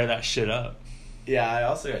tear that shit up. Yeah, I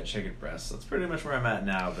also got chicken breasts. That's pretty much where I'm at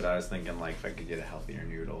now. But I was thinking like if I could get a healthier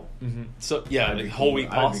noodle. Mm-hmm. So yeah, I'd like be whole cool- wheat I'd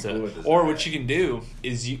be pasta. cool with this Or what diet. you can do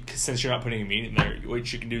is since you're not putting meat in there,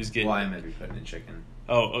 what you can do is get. Well, I might be putting in chicken.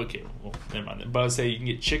 Oh, okay. Well, never mind. Then. But I would say you can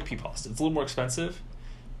get chickpea pasta. It's a little more expensive,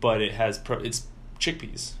 but it has it's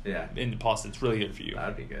chickpeas Yeah, in the pasta. It's really good for you.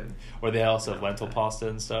 that'd be good. Or they also have lentil pasta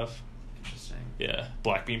and stuff. Interesting. Yeah,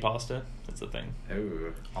 black bean pasta. That's the thing.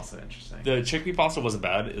 Ooh, also interesting. The chickpea pasta wasn't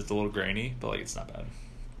bad. It's a little grainy, but like it's not bad.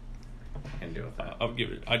 Can deal with that. I'd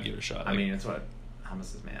give it a shot. I mean, it's what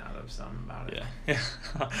hummus is made out of, so I'm about it. yeah,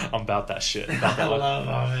 I'm about that shit. About that I love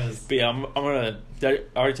hummus. But yeah, I'm gonna. Did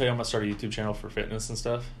I already tell you I'm gonna start a YouTube channel for fitness and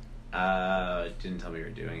stuff? Didn't tell me you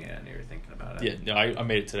were doing it and you were thinking about it. Yeah, no, I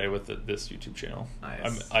made it today with this YouTube channel.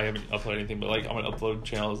 Nice. I haven't uploaded anything, but like I'm gonna upload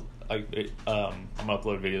channels. I'm gonna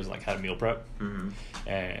upload videos on, like how to meal prep Mm-hmm.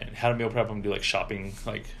 and how to meal prep. I'm gonna do like shopping,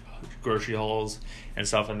 like grocery hauls and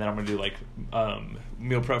stuff, and then I'm gonna do like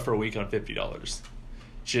meal prep for a week on $50,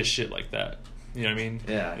 just shit like that. You know what I mean?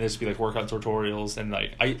 Yeah. And this be like workout tutorials and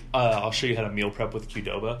like I'll show you how to meal prep with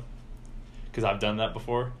Qdoba because I've done that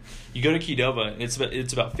before. You go to Qdoba and it's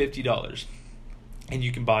about $50, and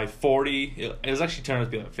you can buy 40. It was actually turned out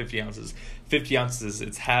to be like 50 ounces. 50 ounces.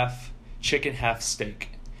 It's half chicken, half steak,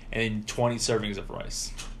 and then 20 servings of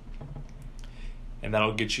rice, and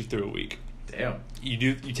that'll get you through a week. Damn.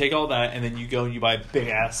 You take all that and then you go and you buy a big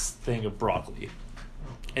ass thing of broccoli,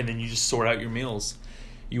 and then you just sort out your meals.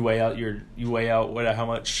 You weigh out how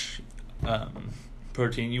much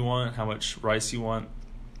protein you want, how much rice you want,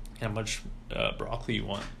 how much broccoli you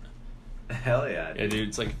want. Hell yeah. Yeah, dude,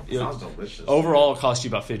 it's like Sounds delicious. overall, it costs you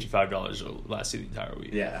about $55. It'll last you the entire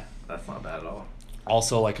week. Yeah, that's not bad at all.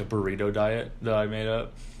 Also, like a burrito diet that I made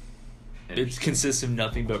up. It Interesting. consists of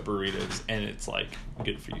nothing but burritos, and it's like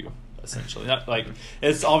good for you. Essentially, not like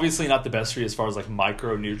it's obviously not the best for you as far as like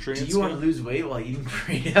micronutrients. Do you want go. to lose weight while eating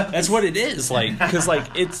burritos? That's what it is, like, because like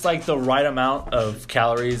it's like the right amount of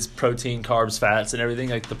calories, protein, carbs, fats, and everything,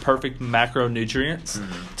 like the perfect macronutrients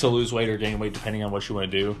to lose weight or gain weight, depending on what you want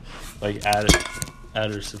to do. Like add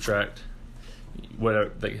or subtract,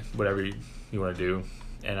 whatever you want to do,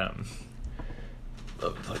 and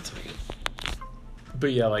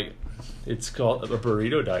but yeah, like it's called a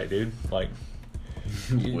burrito diet, dude. Like.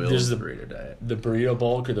 Will's burrito diet. The burrito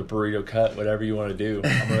bulk or the burrito cut, whatever you want to do.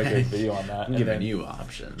 I'm gonna make a video on that. I'm and giving then you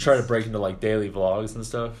options. try to break into like daily vlogs and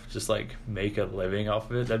stuff. Just like make a living off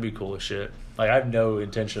of it. That'd be cool as shit. Like I have no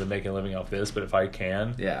intention of making a living off this, but if I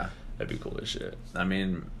can, Yeah. that'd be cool as shit. I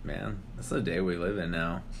mean, man, that's the day we live in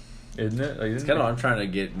now. Isn't it? Like, It's kind of I'm trying to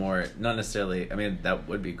get more. Not necessarily. I mean, that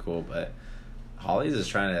would be cool, but Holly's is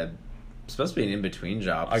trying to. Supposed to be an in between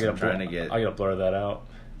job. I So gotta I'm trying to get. I gotta blur that out.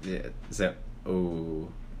 Yeah. So. Oh.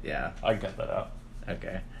 Yeah. I can cut that out.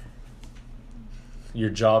 Okay.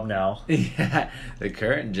 Your job now. Yeah, the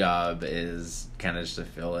current job is kind of just to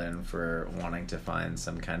fill in for wanting to find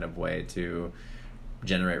some kind of way to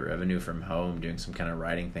generate revenue from home, doing some kind of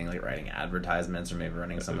writing thing, like writing advertisements or maybe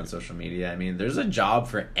running some on social media. I mean, there's a job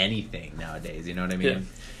for anything nowadays, you know what I mean?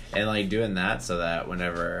 Yeah. And like doing that so that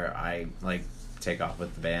whenever I like take off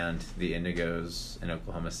with the band, the Indigos in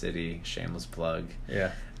Oklahoma City, shameless plug.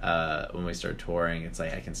 Yeah. When we start touring, it's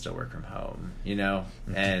like I can still work from home, you know,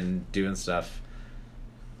 and doing stuff.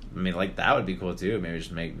 I mean, like that would be cool too. Maybe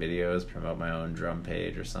just make videos, promote my own drum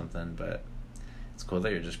page or something. But it's cool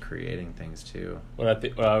that you're just creating things too. What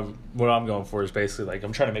I'm going for is basically like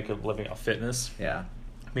I'm trying to make a living off fitness. Yeah.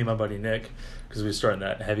 Me and my buddy Nick, because we're starting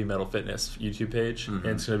that heavy metal fitness YouTube page, and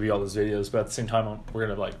it's going to be all those videos. But at the same time, we're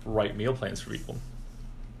going to like write meal plans for people,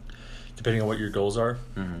 depending on what your goals are.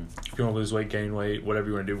 Mm-hmm. If you want to lose weight, gain weight, whatever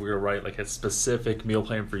you want to do, we're going to write like a specific meal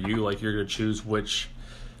plan for you. Like you're going to choose which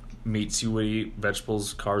meats you would eat,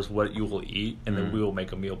 vegetables, carbs, what you will eat, and then we will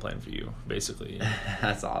make a meal plan for you, basically.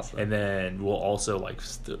 That's awesome. And then we'll also like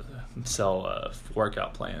sell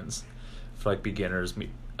workout plans for like beginners,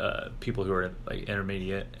 people who are like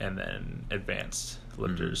intermediate, and then advanced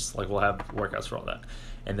lifters. Like we'll have workouts for all that.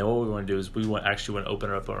 And then what we want to do is we want to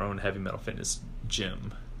open up our own heavy metal fitness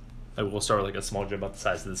gym. Like, we'll start with, like, a small gym about the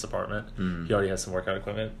size of this apartment. He already has some workout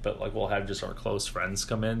equipment, but, like, we'll have just our close friends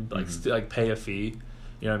come in, like, like pay a fee.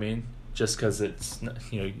 You know what I mean? Just because it's,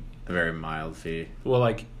 you know, A very mild fee. well,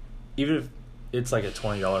 like, even if it's like a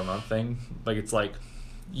 $20 a month thing, like, it's like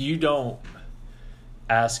you don't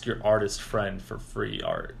ask your artist friend for free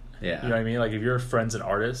art. Yeah. You know what I mean? Like, if your friend's an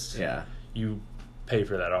artist, Yeah. you pay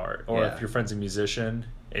for that art. Or Yeah. if your friend's a musician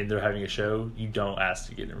and they're having a show, you don't ask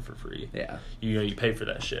to get in for free. Yeah. You know, you pay for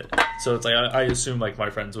that shit. So it's like, I assume, like, my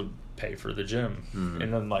friends would pay for the gym.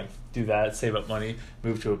 And then, like, do that, save up money,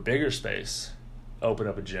 move to a bigger space, open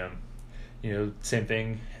up a gym. You know, same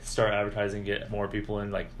thing, start advertising, get more people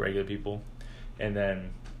in, like, regular people. And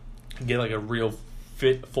then get, like, a real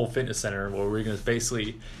full fitness center where we're going to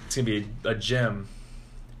basically, it's going to be a gym.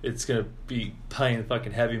 It's going to be playing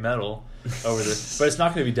fucking heavy metal over this. But it's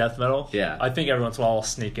not going to be death metal. Yeah. I think every once in a while I'll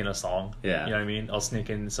sneak in a song. Yeah. You know what I mean? I'll sneak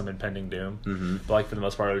in some impending doom. Mm-hmm. But, like, for the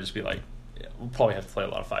most part, it would just be like, we'll probably have to play a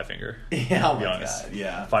lot of Five Finger. Yeah, oh to be my honest. God,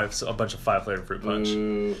 yeah. A bunch of Five Flavored Fruit Punch.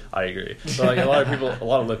 Ooh. I agree. But, like, a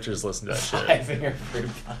lot of lifters listen to that shit. Five-finger fruit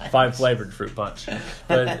punch. Five Flavored Fruit Punch.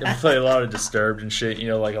 But we play a lot of Disturbed and shit, you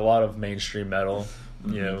know, like a lot of mainstream metal,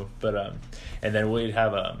 you know. But and then we'd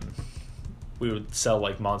have we would sell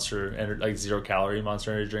like like 0 calorie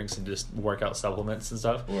Monster Energy drinks and just workout supplements and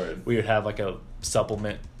stuff. Word. We would have like a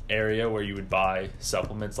supplement area where you would buy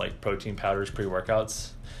supplements like protein powders,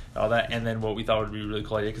 pre-workouts, all that. And then what we thought would be a really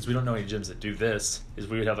cool idea, because we don't know any gyms that do this, is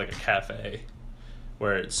we would have like a cafe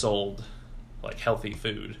where it sold like healthy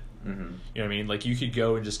food. Mm-hmm. You know what I mean? Like, you could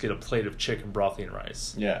go and just get a plate of chicken broccoli and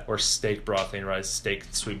rice. Yeah. Or steak broccoli and rice, steak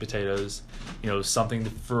and sweet potatoes. You know, something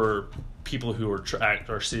for people who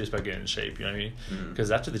are serious about getting in shape. You know what I mean?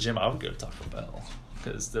 Because after the gym, I would go to Taco Bell.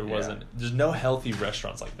 Because there's no healthy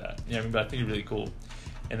restaurants like that. You know what I mean? But I think it'd be really cool.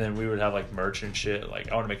 And then we would have like merch and shit.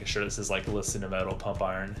 Like, I want to make a shirt that says like "Listen to Metal, Pump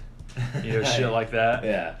Iron." You know, shit like that.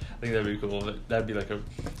 Yeah. I think that'd be cool. But that'd be like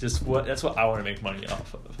that's what I want to make money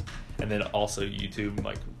off of. And then also YouTube,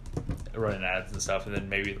 like, running ads and stuff, and then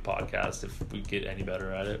maybe the podcast if we get any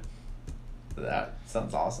better at it. That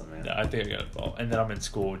sounds awesome, man. Yeah, I think I got it all. And then I'm in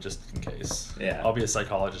school just in case. Yeah. I'll be a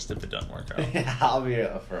psychologist if it doesn't work out. Yeah, I'll be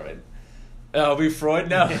a Freud. I'll be Freud?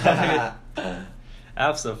 No.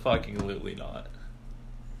 Absolutely not.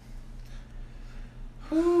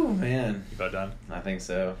 Whew, man. You about done? I think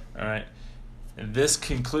so. All right. And this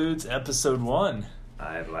concludes episode 1.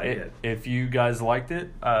 I like it. If you guys liked it,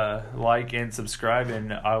 like and subscribe,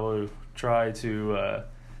 and I will try to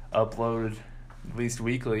upload at least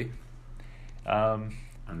weekly. I'm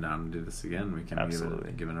down to do this again. We can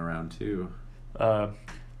Absolutely. give it a round 2.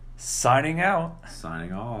 Signing out.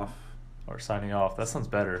 Signing off. Or signing off. That sounds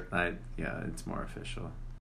better. Yeah, it's more official.